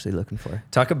you're actually looking for.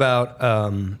 Talk about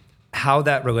how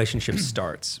that relationship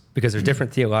starts, because there's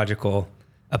different theological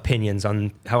opinions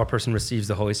on how a person receives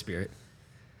the Holy Spirit.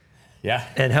 Yeah.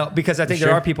 And how, because I think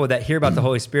there are people that hear about the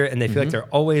Holy Spirit and they feel like they're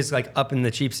always like up in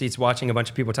the cheap seats watching a bunch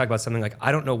of people talk about something like,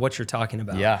 I don't know what you're talking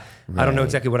about. Yeah. I don't know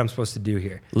exactly what I'm supposed to do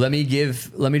here. Let me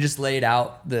just lay it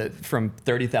out from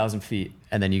 30,000 feet,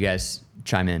 and then you guys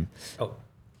chime in. Oh,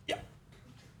 yeah.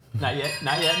 Not yet.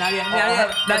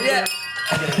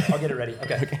 I'll get it ready.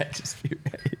 Okay. Okay, just be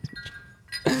ready.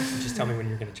 Just tell me when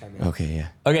you're going to chime in. Okay, yeah.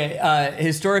 Okay,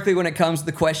 historically, when it comes,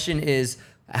 the question is,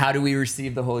 how do we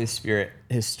receive the Holy Spirit?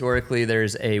 Historically,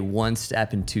 there's a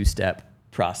 1-step and 2-step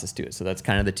process to it. So that's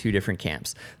kind of the two different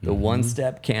camps. The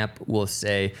 1-step camp will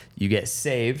say you get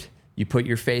saved, you put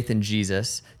your faith in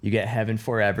Jesus, you get heaven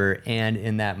forever, and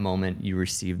in that moment, you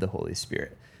receive the Holy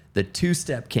Spirit. The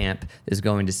 2-step camp is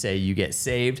going to say you get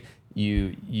saved,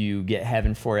 you get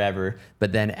heaven forever,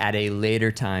 but then at a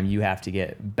later time, you have to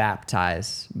get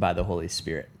baptized by the Holy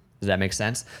Spirit. Does that make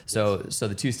sense? So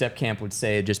the 2-step camp would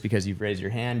say just because you've raised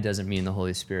your hand doesn't mean the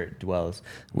Holy Spirit dwells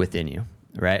within you,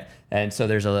 right? And so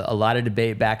there's a lot of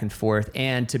debate back and forth.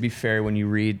 And to be fair, when you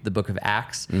read the book of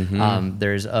Acts,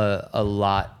 there's a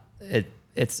lot.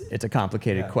 It's a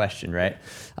complicated question, right?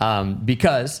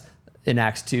 Because in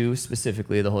Acts 2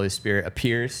 specifically, the Holy Spirit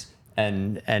appears,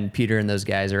 and Peter and those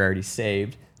guys are already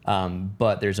saved.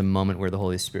 But there's a moment where the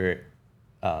Holy Spirit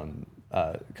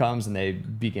comes and they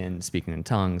begin speaking in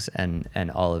tongues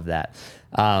and all of that.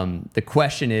 The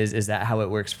question is that how it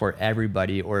works for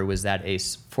everybody, or was that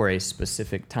for a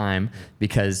specific time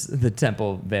because the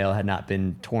temple veil had not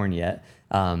been torn yet,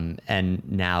 and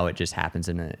now it just happens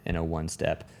in a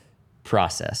 1-step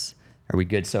process? Are we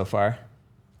good so far?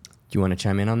 Do you want to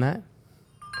chime in on that?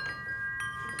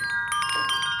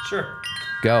 Sure.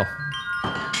 Go.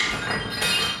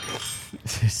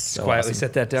 So quietly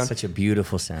set that down. Such a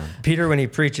beautiful sound. Peter, when he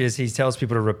preaches, he tells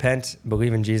people to repent,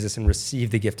 believe in Jesus, and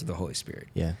receive the gift of the Holy Spirit.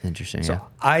 Yeah. Interesting. So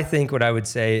I think what I would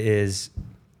say is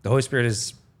the Holy Spirit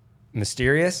is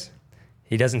mysterious.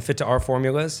 He doesn't fit to our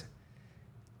formulas.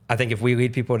 I think if we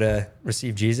lead people to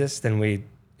receive Jesus, then we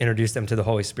introduce them to the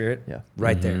Holy Spirit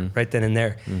right there, right then and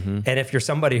there. And if you're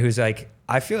somebody who's like,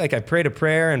 I feel like I prayed a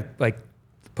prayer and like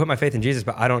put my faith in Jesus,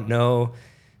 but I don't know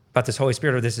about this Holy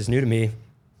Spirit, or this is new to me,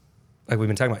 like we've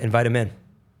been talking about, invite him in.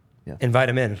 Yeah. Invite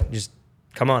him in. Just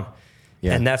come on.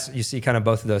 Yeah. And that's, you see kind of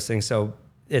both of those things. So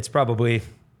it's probably,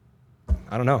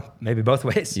 I don't know, maybe both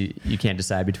ways. You can't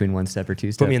decide between 1-step or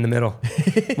 2-step. Put me in the middle.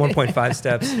 1.5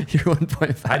 steps. You're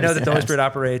 1.5 I know that steps. the Holy Spirit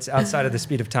operates outside of the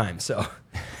speed of time. So.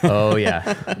 Oh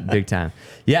yeah, big time.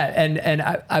 Yeah, and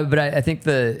I think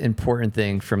the important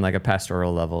thing from like a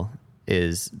pastoral level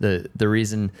is the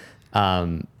reason,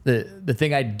 the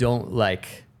thing I don't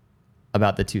like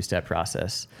about the 2-step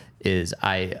process is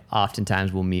I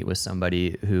oftentimes will meet with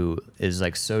somebody who is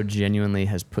like so genuinely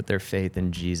has put their faith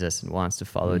in Jesus and wants to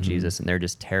follow Jesus, and they're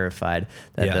just terrified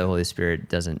that the Holy Spirit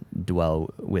doesn't dwell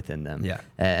within them. Yeah.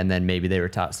 And then maybe they were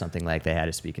taught something like they had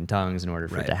to speak in tongues in order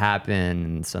for it to happen,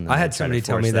 and something I had somebody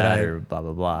tell me that or blah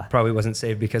blah blah. Probably wasn't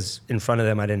saved because in front of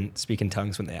them I didn't speak in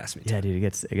tongues when they asked me to. Yeah, dude,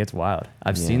 it gets wild.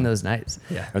 I've seen those nights.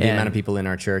 Yeah. Or the amount of people in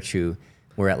our church who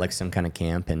were at like some kind of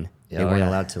camp and they weren't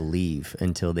allowed to leave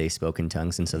until they spoke in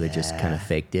tongues, and so they just kind of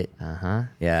faked it.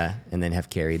 Yeah, and then have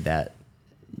carried that,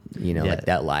 like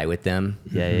that lie with them.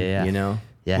 Yeah. You know.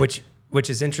 Yeah. Which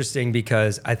is interesting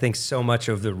because I think so much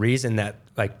of the reason that,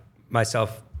 like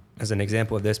myself as an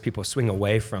example of this, people swing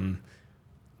away from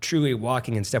truly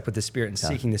walking in step with the Spirit and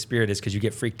seeking the Spirit is because you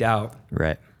get freaked out.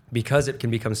 Right. Because it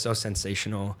can become so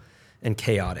sensational and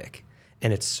chaotic.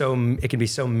 And it can be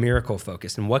so miracle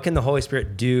focused. And what can the Holy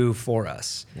Spirit do for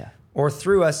us? Yeah. or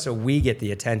through us so we get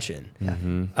the attention,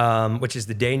 which is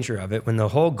the danger of it, when the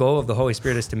whole goal of the Holy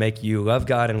Spirit is to make you love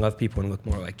God and love people and look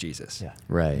more like Jesus. Yeah.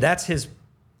 Right. That's his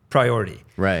priority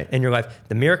Right. in your life.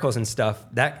 The miracles and stuff,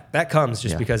 that comes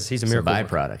just because he's a It's a miracle worker,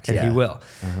 byproduct, and yeah. he will.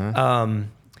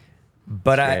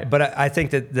 But I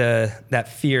think that that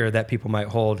fear that people might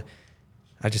hold,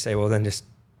 I just say, well, then just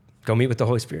go meet with the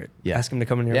Holy Spirit. Yeah. Ask him to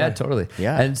come in your Yeah, life. totally.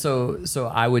 Yeah. And so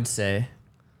I would say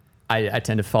I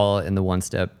tend to fall in the one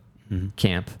step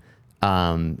camp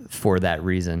for that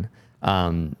reason.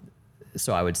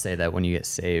 So I would say that when you get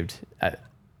saved,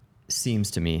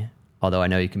 seems to me, although I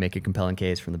know you can make a compelling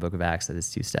case from the book of Acts that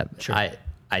it's 2-step. Sure.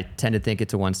 I tend to think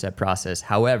it's a one-step process.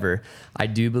 However, I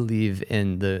do believe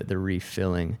in the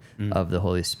refilling of the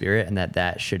Holy Spirit, and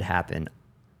that should happen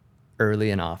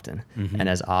early and often, and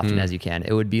as often as you can.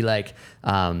 It would be like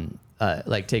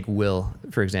take Will,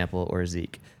 for example, or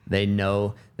Zeke. They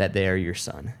know that they are your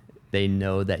son. They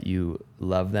know that you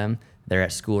love them. They're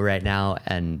at school right now,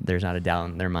 and there's not a doubt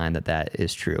in their mind that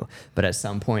is true. But at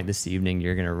some point this evening,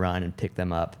 you're gonna run and pick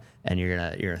them up, and you're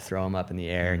gonna throw them up in the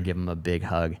air and give them a big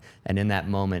hug. And in that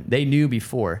moment, they knew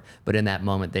before, but in that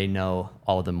moment, they know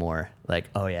all the more. Like,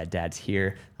 oh yeah, Dad's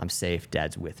here. I'm safe.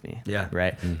 Dad's with me. Yeah.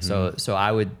 Right. So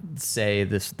I would say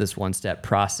this one step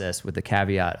process with the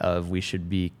caveat of we should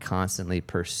be constantly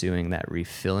pursuing that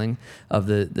refilling of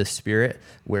the Spirit,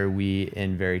 where we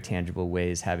in very tangible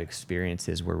ways have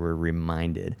experiences where we're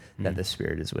reminded that the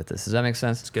Spirit is with us. Does that make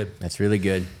sense? It's good. That's really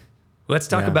good. Let's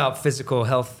talk Yeah. about physical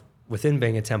health within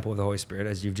being a temple of the Holy Spirit,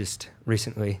 as you've just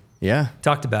recently Yeah.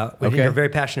 talked about, which Okay. you're very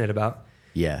passionate about.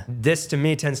 Yeah. This, to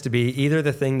me, tends to be either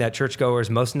the thing that churchgoers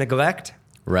most neglect,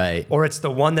 Right. or it's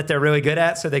the one that they're really good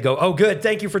at. So they go, oh, good,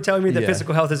 thank you for telling me that Yeah.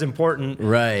 physical health is important.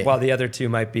 Right. While the other two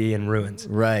might be in ruins.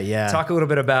 Right. Yeah. Talk a little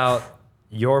bit about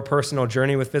your personal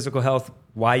journey with physical health,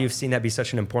 why you've seen that be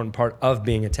such an important part of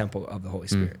being a temple of the Holy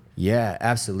Spirit. Yeah,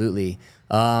 absolutely.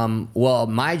 Well,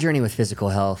 my journey with physical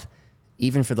health,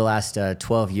 even for the last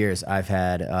 12 years, I've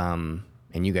had, and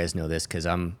you guys know this because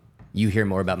you hear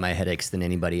more about my headaches than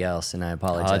anybody else, and I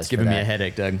apologize. Oh, it's giving me a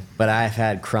headache, Doug. But I've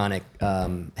had chronic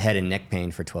head and neck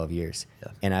pain for 12 years,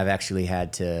 and I've actually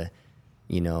had to,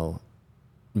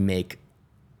 make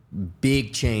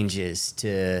big changes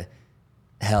to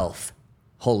health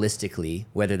holistically,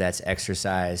 whether that's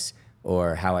exercise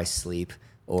or how I sleep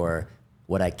or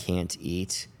what I can't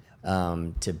eat,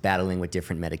 to battling with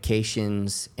different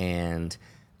medications and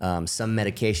some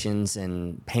medications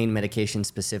and pain medications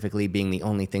specifically being the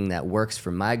only thing that works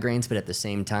for migraines, but at the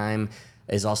same time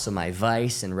is also my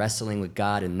vice, and wrestling with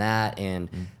God in that. And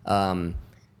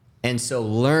so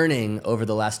learning over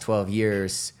the last 12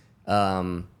 years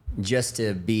just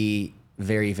to be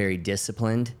very, very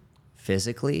disciplined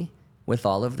physically with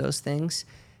all of those things,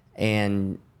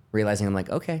 and realizing I'm like,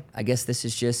 okay, I guess this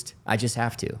is I just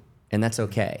have to, and that's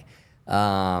okay.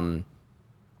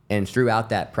 And throughout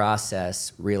that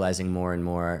process, realizing more and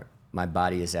more, my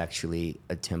body is actually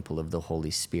a temple of the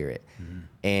Holy Spirit.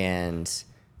 And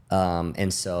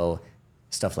so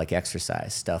stuff like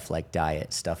exercise, stuff like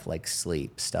diet, stuff like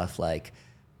sleep, stuff like,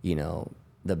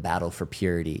 the battle for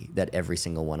purity that every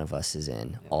single one of us is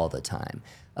in all the time,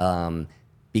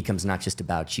 becomes not just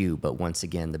about you, but once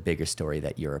again, the bigger story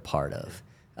that you're a part of.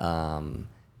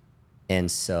 And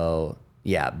so,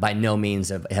 yeah, by no means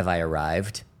have I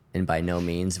arrived. And by no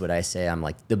means would I say I'm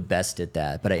like the best at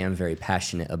that, but I am very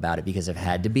passionate about it because I've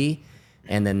had to be.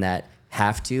 And then that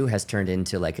have to has turned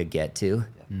into like a get to,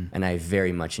 and I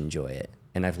very much enjoy it.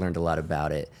 And I've learned a lot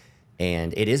about it.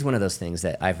 And it is one of those things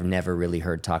that I've never really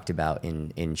heard talked about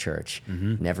in church.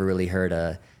 Never really heard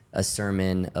a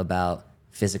sermon about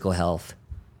physical health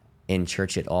in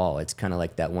church at all. It's kind of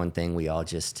like that one thing we all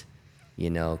just,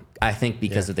 I think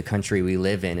because of the country we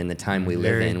live in and the time we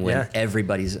live in, when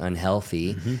everybody's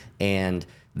unhealthy, and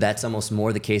that's almost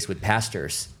more the case with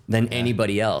pastors than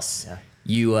anybody else.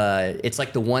 It's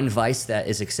like the one vice that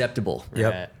is acceptable.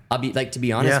 Yep. I'll be to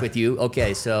be honest with you.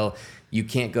 Okay, so you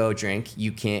can't go drink.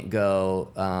 You can't go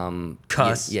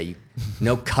cuss.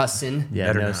 No cussing.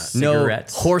 Yeah, no No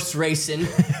cigarettes. horse racing.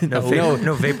 No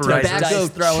vaporizers. Tobacco Dice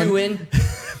throwing. chewing.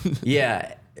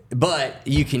 Yeah, but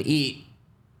you can eat,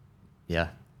 Yeah.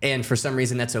 and for some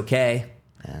reason that's okay.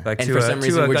 Like And to for a- some to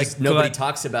reason a, we're like, just nobody glut-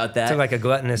 talks about that. to like a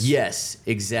gluttonous. Yes,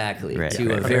 exactly. Right. To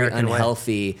a Right. very American way.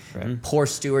 unhealthy, poor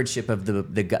stewardship of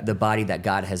the body that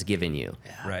God has given you.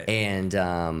 Right. And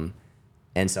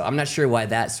so I'm not sure why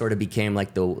that sort of became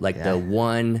like the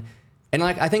one. And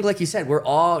I think like you said, we're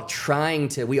all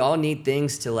we all need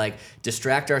things to like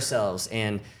distract ourselves,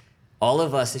 and all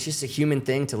of us, it's just a human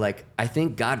thing to I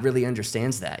think God really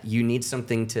understands that. You need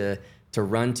something to to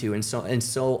run to, and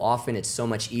so often it's so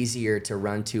much easier to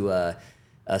run to a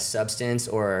substance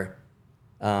or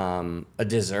a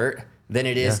dessert than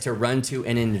it is to run to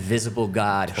an invisible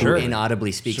God who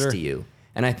inaudibly speaks to you.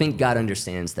 And I think God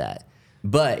understands that.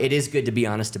 But it is good to be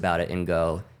honest about it and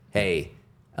go, hey,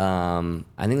 I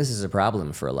think this is a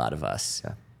problem for a lot of us.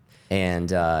 Yeah.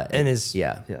 And is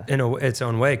in its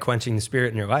own way quenching the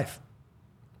spirit in your life.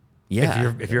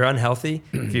 Yeah. If you're unhealthy,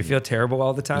 if you feel terrible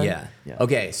all the time. Yeah.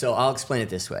 Okay, so I'll explain it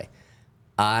this way.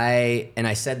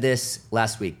 I said this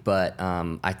last week, but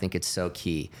I think it's so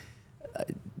key.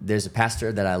 There's a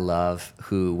pastor that I love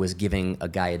who was giving a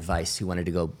guy advice who wanted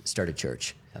to go start a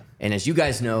church. And as you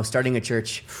guys know, starting a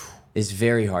church is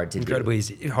very hard to do. Incredibly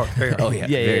easy. Hard, very hard. Oh, yeah.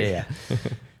 Yeah.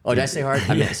 Oh, did I say hard?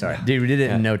 I meant sorry. Dude, we did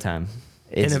it in no time.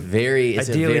 It's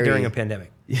ideally during a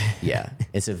pandemic. Yeah,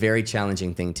 it's a very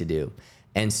challenging thing to do.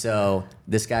 And so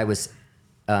this guy was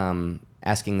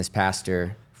asking this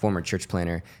pastor, former church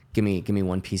planner, give me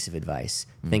one piece of advice,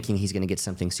 thinking he's going to get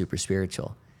something super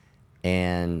spiritual.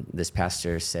 And this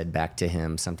pastor said back to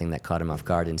him something that caught him off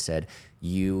guard and said,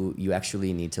 you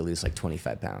actually need to lose like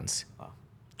 25 pounds. Wow.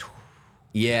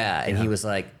 Yeah, and he was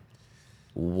like,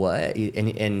 what?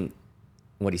 And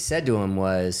what he said to him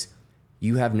was,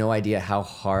 you have no idea how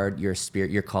hard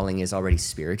your calling is already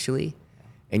spiritually,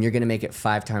 and you're going to make it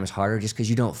 5 times harder just because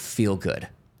you don't feel good,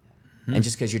 and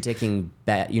just because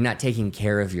you're not taking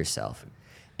care of yourself.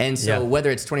 And so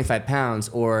whether it's 25 pounds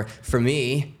or for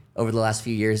me, over the last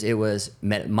few years, it was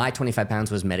my 25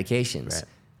 pounds was medications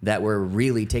that were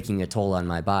really taking a toll on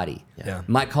my body. Yeah.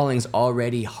 My calling's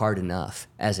already hard enough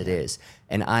as it is,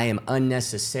 and I am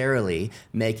unnecessarily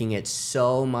making it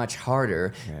so much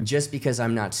harder just because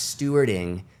I'm not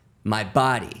stewarding my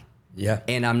body. Yeah.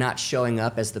 And I'm not showing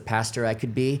up as the pastor I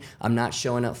could be. I'm not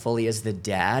showing up fully as the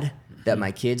dad that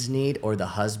my kids need, or the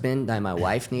husband that my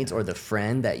wife needs, or the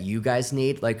friend that you guys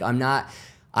need. Like I'm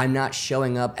not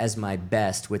showing up as my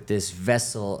best with this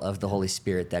vessel of the Holy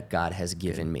Spirit that God has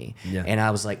given me. Yeah. And I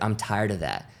was like, I'm tired of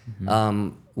that.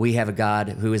 We have a God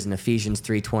who is an Ephesians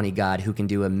 3:20 God who can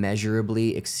do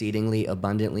immeasurably, exceedingly,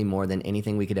 abundantly more than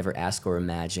anything we could ever ask or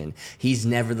imagine. He's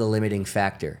never the limiting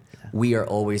factor. We are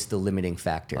always the limiting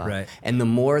factor. Right. And the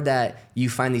more that you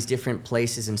find these different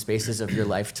places and spaces of your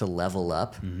life to level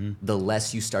up, the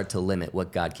less you start to limit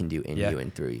what God can do in you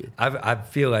and through you. I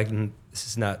feel like, and this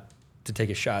is not to take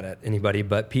a shot at anybody,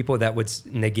 but people that would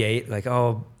negate, like,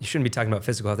 oh, you shouldn't be talking about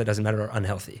physical health, it doesn't matter, are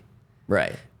unhealthy.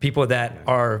 Right. People that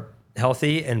are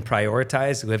healthy and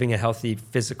prioritize living a healthy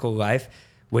physical life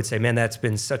would say, man, that's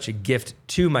been such a gift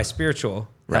to my spiritual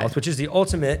health, which is the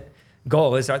ultimate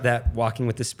goal, is that walking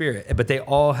with the Spirit. But they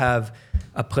all have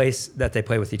a place that they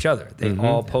play with each other. They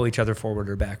all pull each other forward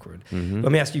or backward.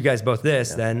 Let me ask you guys both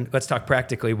this then. Let's talk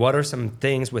practically. What are some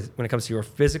things when it comes to your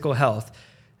physical health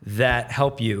that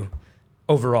help you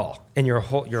overall in your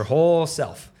whole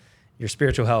self, your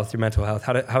spiritual health, your mental health?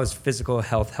 How is physical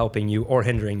health helping you or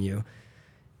hindering you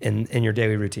in your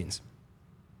daily routines?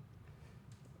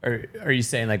 Are you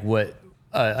saying like what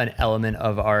an element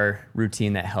of our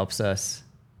routine that helps us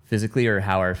physically, or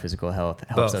how our physical health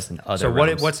helps us in other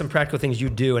realms? So what's some practical things you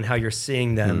do and how you're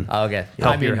seeing them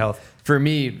help your health? For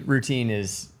me, routine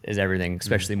is everything,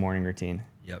 especially morning routine.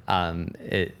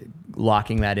 Yep.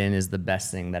 Locking that in is the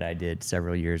best thing that I did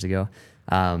several years ago.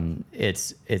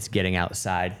 It's getting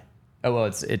outside. Oh well,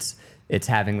 it's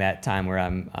having that time where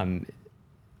I'm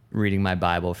reading my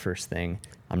Bible first thing.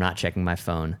 I'm not checking my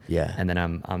phone. Yeah. And then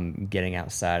I'm getting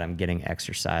outside. I'm getting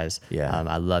exercise. Yeah.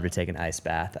 I love to take an ice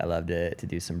bath. I love to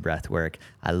do some breath work.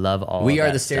 I love all. We of are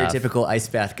that the stuff. stereotypical ice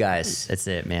bath guys. That's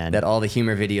it, man. That all the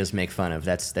humor videos make fun of.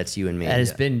 That's you and me. And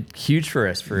it's been huge for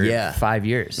us for 5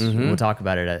 years. We'll talk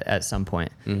about it at some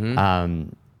point.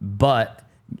 But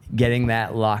getting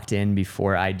that locked in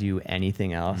before I do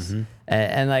anything else,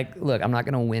 and like, look, I'm not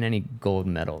gonna win any gold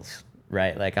medals,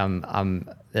 right? Like I'm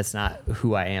that's not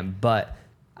who I am, but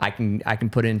I can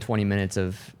put in 20 minutes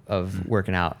of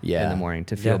working out in the morning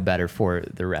to feel better for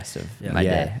the rest of my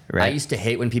day. Right? I used to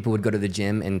hate when people would go to the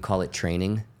gym and call it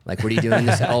training. Like, what are you doing?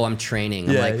 This? Oh, I'm training.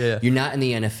 I'm you're not in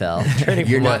the NFL.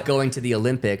 You're not going to the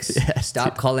Olympics.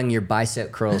 Stop calling your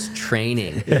bicep curls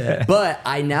training. But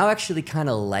I now actually kind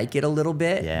of like it a little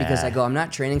bit because I go, I'm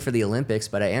not training for the Olympics,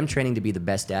 but I am training to be the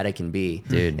best dad I can be.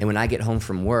 Dude. And when I get home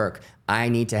from work, I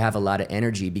need to have a lot of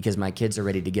energy because my kids are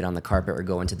ready to get on the carpet or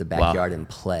go into the backyard and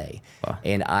play.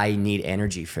 And I need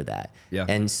energy for that. Yeah.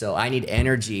 And so I need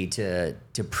energy to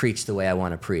preach the way I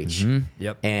want to preach.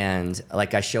 Yep. And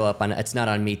like I show up on, it's not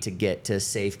on me to get to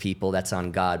save people, that's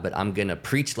on God, but I'm going to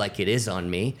preach like it is on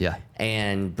me. Yeah.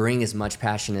 And bring as much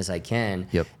passion as I can.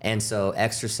 Yep. And so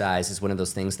exercise is one of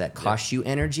those things that costs you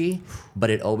energy, but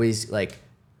it always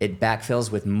it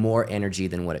backfills with more energy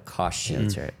than what it costs you.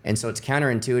 That's right. And so it's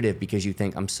counterintuitive because you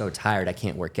think, I'm so tired, I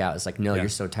can't work out. It's like, no, you're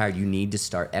so tired, you need to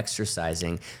start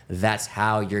exercising. That's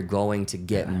how you're going to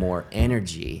get more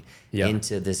energy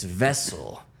into this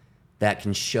vessel that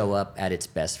can show up at its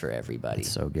best for everybody.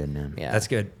 It's so good, man. Yeah. That's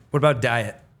good. What about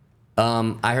diet?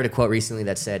 I heard a quote recently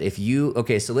that said,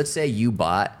 so let's say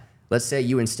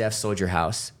you and Steph sold your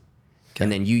house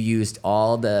and then you used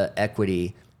all the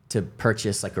equity to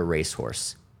purchase like a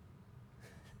racehorse.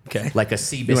 Okay. Like a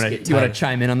Seabiscuit. You want to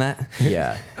chime in on that?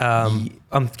 Yeah.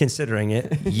 I'm considering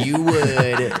it. You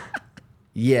would.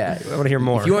 Yeah. I want to hear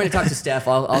more. If you want to talk to Steph,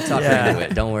 I'll talk her into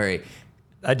it. Don't worry.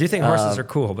 I do think horses are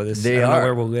cool, but I don't know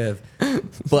where we'll live.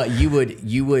 But you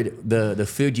would the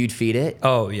food you'd feed it.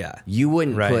 Oh yeah. You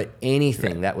wouldn't put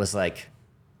anything that was like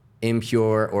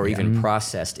impure or even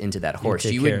processed into that horse.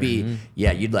 You would be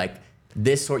you'd like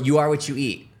this horse. You are what you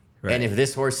eat. Right. And if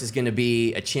this horse is going to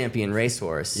be a champion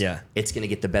racehorse, it's going to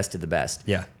get the best of the best.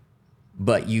 Yeah.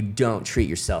 But you don't treat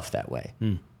yourself that way.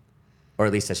 Or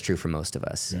at least that's true for most of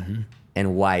us.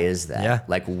 And why is that? Yeah.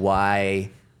 Like why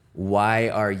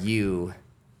are you,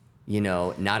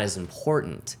 not as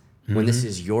important when this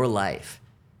is your life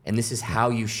and this is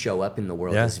how you show up in the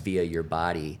world is via your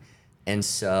body. And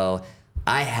so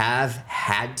I have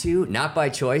had to, not by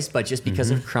choice, but just because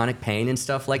of chronic pain and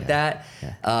stuff like that,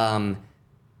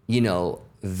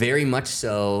 very much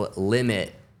so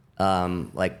limit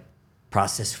like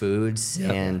processed foods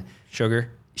and sugar.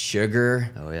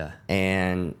 Oh yeah.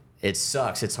 And it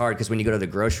sucks. It's hard because when you go to the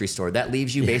grocery store, that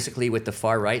leaves you basically with the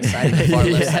far right side and the far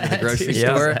left side of the grocery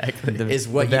store is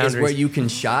where you can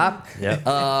shop.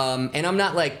 And I'm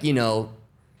not like,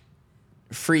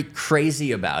 freak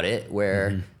crazy about it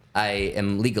where I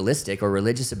am legalistic or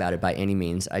religious about it by any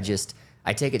means. I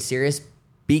take it serious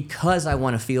because I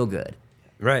want to feel good.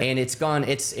 Right. And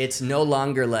it's no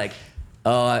longer like,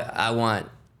 oh, I want,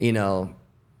 the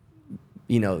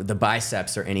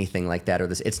biceps or anything like that, or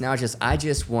this. It's now just, I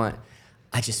just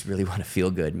really want to feel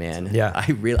good, man. Yeah.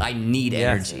 I need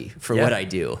energy for what I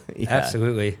do.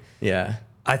 Absolutely. Yeah.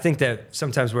 I think that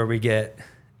sometimes where we get,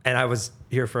 and I was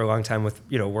here for a long time with,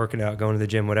 working out, going to the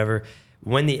gym, whatever,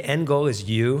 when the end goal is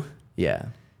you're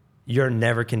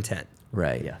never content.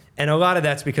 Right. Yeah. And a lot of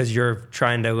that's because you're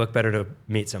trying to look better to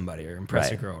meet somebody or impress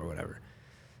a girl or whatever.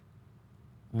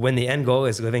 When the end goal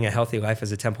is living a healthy life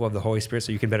as a temple of the Holy Spirit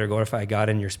so you can better glorify God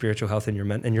in your spiritual health and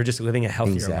and you're just living a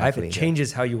healthier life, it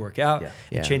changes how you work out.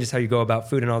 It changes how you go about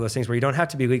food and all those things where you don't have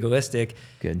to be legalistic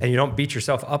and you don't beat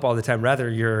yourself up all the time. Rather,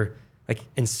 you're like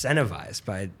incentivized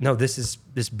by, no, this is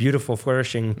this beautiful,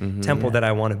 flourishing temple that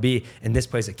I want to be. And this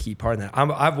plays a key part in that.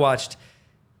 I've watched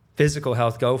physical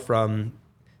health go from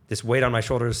this weight on my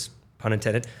shoulders, pun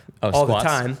intended, all squats. the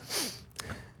time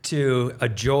to a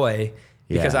joy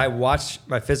because I watched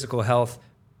my physical health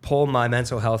pull my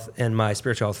mental health and my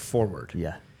spiritual health forward.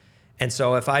 Yeah. And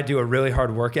so if I do a really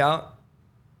hard workout,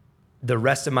 to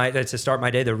start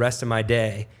my day, the rest of my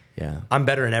day, I'm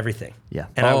better in everything. Yeah.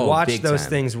 And I watch those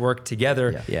things work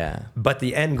together. Yeah. But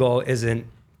the end goal isn't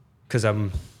because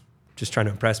I'm just trying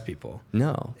to impress people.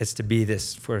 No. It's to be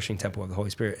this flourishing temple of the Holy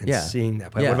Spirit and Yeah. seeing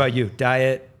that play. Yeah. What about you?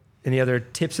 Diet? Any other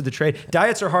tips of the trade?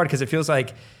 Diets are hard because it feels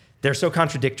like they're so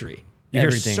contradictory. You hear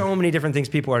so many different things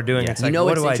people are doing. Yeah. It's like, what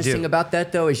do I do? What's interesting about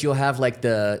that though is you'll have like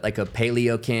a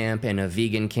paleo camp and a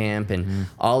vegan camp, and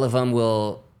all of them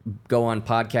will go on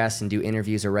podcasts and do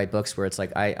interviews or write books where it's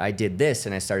like, I did this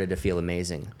and I started to feel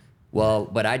amazing. Well,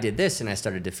 but I did this and I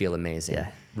started to feel amazing. Yeah.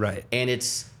 Right. And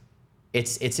it's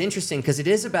interesting because it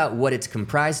is about what it's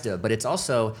comprised of, but it's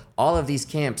also all of these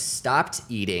camps stopped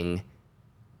eating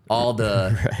all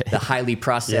the highly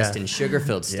processed and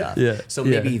sugar-filled stuff. Yeah. So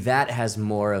maybe that has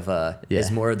more of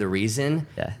is more of the reason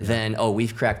than, oh,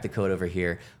 we've cracked the code over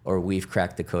here or we've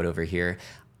cracked the code over here.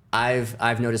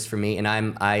 I've noticed for me, and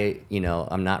I'm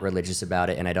not religious about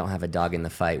it, and I don't have a dog in the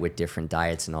fight with different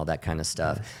diets and all that kind of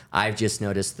stuff. I've just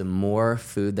noticed the more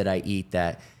food that I eat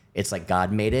that it's like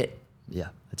God made it. Yeah.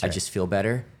 That's I right. just feel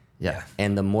better. Yeah.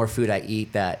 And the more food I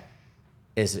eat that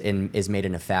is made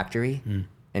in a factory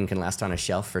and can last on a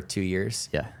shelf for 2 years,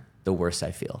 the worse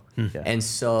I feel. Yeah. And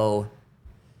so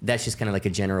that's just kind of like a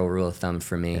general rule of thumb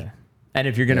for me. And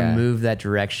if you're going to Yeah. move that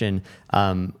direction,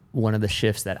 one of the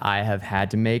shifts that I have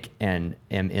had to make and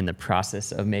am in the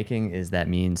process of making is that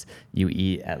means you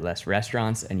eat at less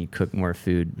restaurants and you cook more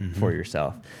food for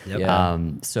yourself. Yep. Yeah.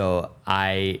 So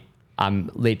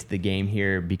I'm late to the game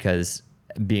here because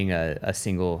being a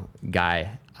single guy,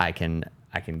 I can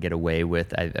get away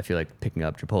with. I feel like picking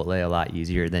up Chipotle a lot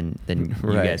easier than you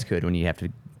Right. guys could when you have to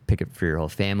pick it for your whole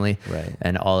family, Right.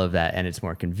 and all of that, and it's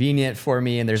more convenient for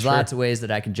me. And there's Sure. lots of ways that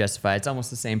I can justify it's almost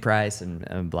the same price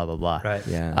and blah blah blah. Right.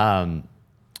 Yeah.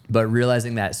 But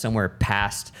realizing that somewhere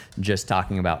past just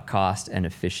talking about cost and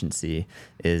efficiency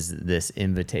is this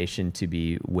invitation to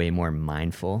be way more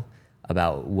mindful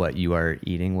about what you are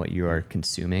eating, what you are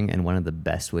consuming. And one of the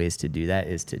best ways to do that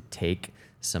is to take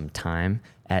some time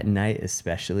at night,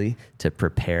 especially to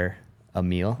prepare a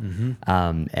meal.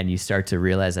 And you start to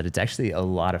realize that it's actually a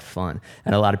lot of fun.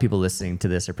 And a lot of people listening to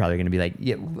this are probably going to be like,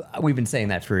 yeah, we've been saying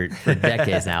that for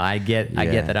decades now. I get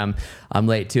that I'm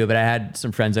late to it, but I had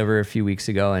some friends over a few weeks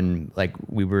ago and like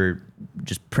we were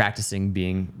just practicing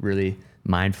being really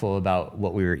mindful about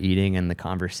what we were eating and the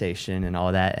conversation and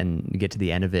all that, and you get to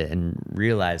the end of it and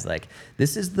realize like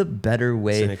this is the better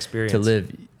way an experience. to live.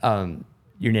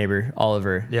 Your neighbor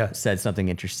Oliver Yeah. said something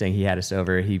interesting. He had us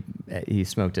over. He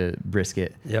smoked a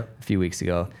brisket Yep. a few weeks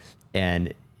ago,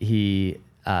 and he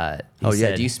oh yeah.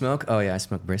 said- Do you smoke? Oh yeah, I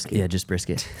smoke brisket. yeah, just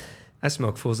brisket. I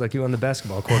smoke fools like you on the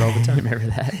basketball court all the time. Remember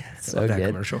that? So Love that good.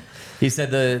 commercial. He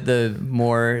said the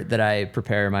more that I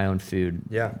prepare my own food,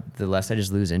 Yeah. the less I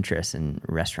just lose interest in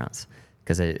restaurants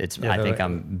because it's. Yeah, I they're think like-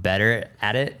 I'm better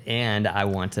at it, and I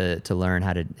want to learn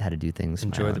how to do things. my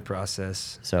Enjoy own. the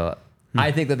process. So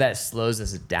I think that slows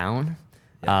us down.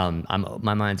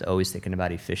 My mind's always thinking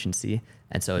about efficiency,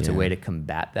 and so it's a Yeah. way to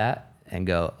combat that and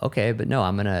go, okay, but no,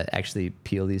 I'm gonna actually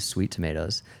peel these sweet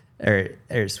tomatoes or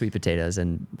sweet potatoes,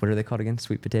 and what are they called again?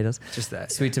 Sweet potatoes. Just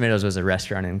that. Sweet Tomatoes was a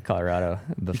restaurant in Colorado.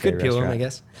 You buffet could peel them, I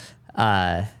restaurant.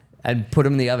 guess. And put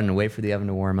them in the oven and wait for the oven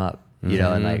to warm up. You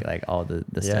know, and like all the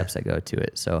Yeah. steps that go to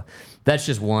it. So that's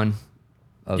just one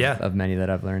of Yeah. of many that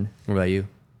I've learned. What about you?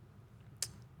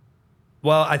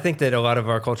 Well, I think that a lot of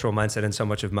our cultural mindset and so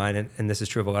much of mine, and this is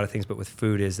true of a lot of things, but with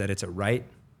food is that it's a right,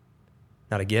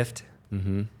 not a gift.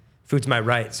 Mm-hmm. Food's my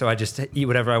right, so I just eat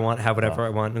whatever I want, have whatever I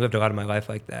want. I lived a lot of my life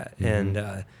like that. And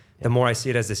the more I see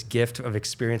it as this gift of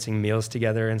experiencing meals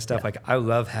together and stuff, like I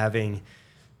love having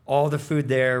all the food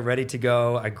there ready to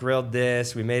go. I grilled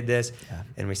this, we made this,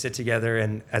 and we sit together.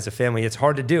 And as a family, it's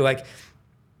hard to do. Like,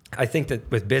 I think that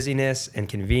with busyness and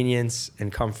convenience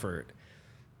and comfort,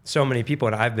 so many people,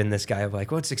 and I've been this guy of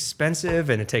like, well, it's expensive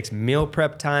and it takes meal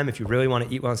prep time if you really want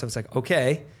to eat well and stuff. It's like,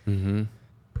 okay,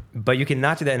 but you can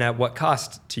not do that, and at what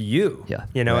cost to you, Yeah.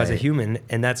 you know, as a Right. human,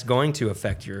 and that's going to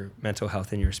affect your mental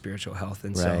health and your spiritual health.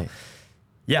 And so, Right.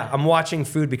 yeah, I'm watching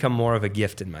food become more of a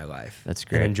gift in my life. That's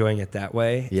great. And enjoying it that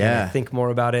way. And Yeah. I think more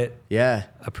about it, Yeah.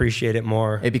 appreciate it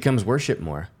more, It becomes worship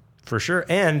more. for sure.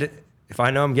 And if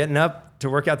I know I'm getting up to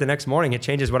work out the next morning, it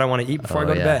changes what I want to eat before I Oh,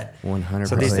 go to yeah. bed. 100%.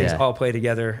 So these things Yeah. all play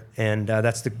together, and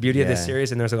that's the beauty of this Yeah.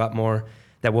 series. And there's a lot more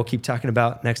that we'll keep talking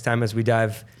about next time as we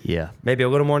dive Yeah. maybe a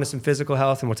little more into some physical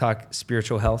health, and we'll talk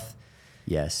spiritual health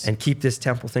Yes. and keep this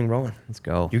temple thing rolling. Let's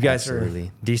go. You guys Absolutely.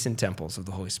 are decent temples of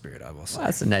the Holy Spirit, I will say. Well,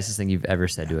 that's the nicest thing you've ever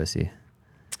said to us. E.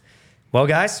 Well,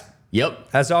 guys, Yep.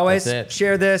 as always, That's it.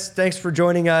 share this. Thanks for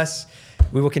joining us.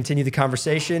 We will continue the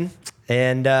conversation,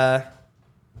 and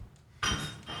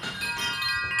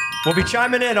we'll be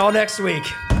chiming in all next week.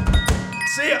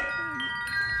 See ya.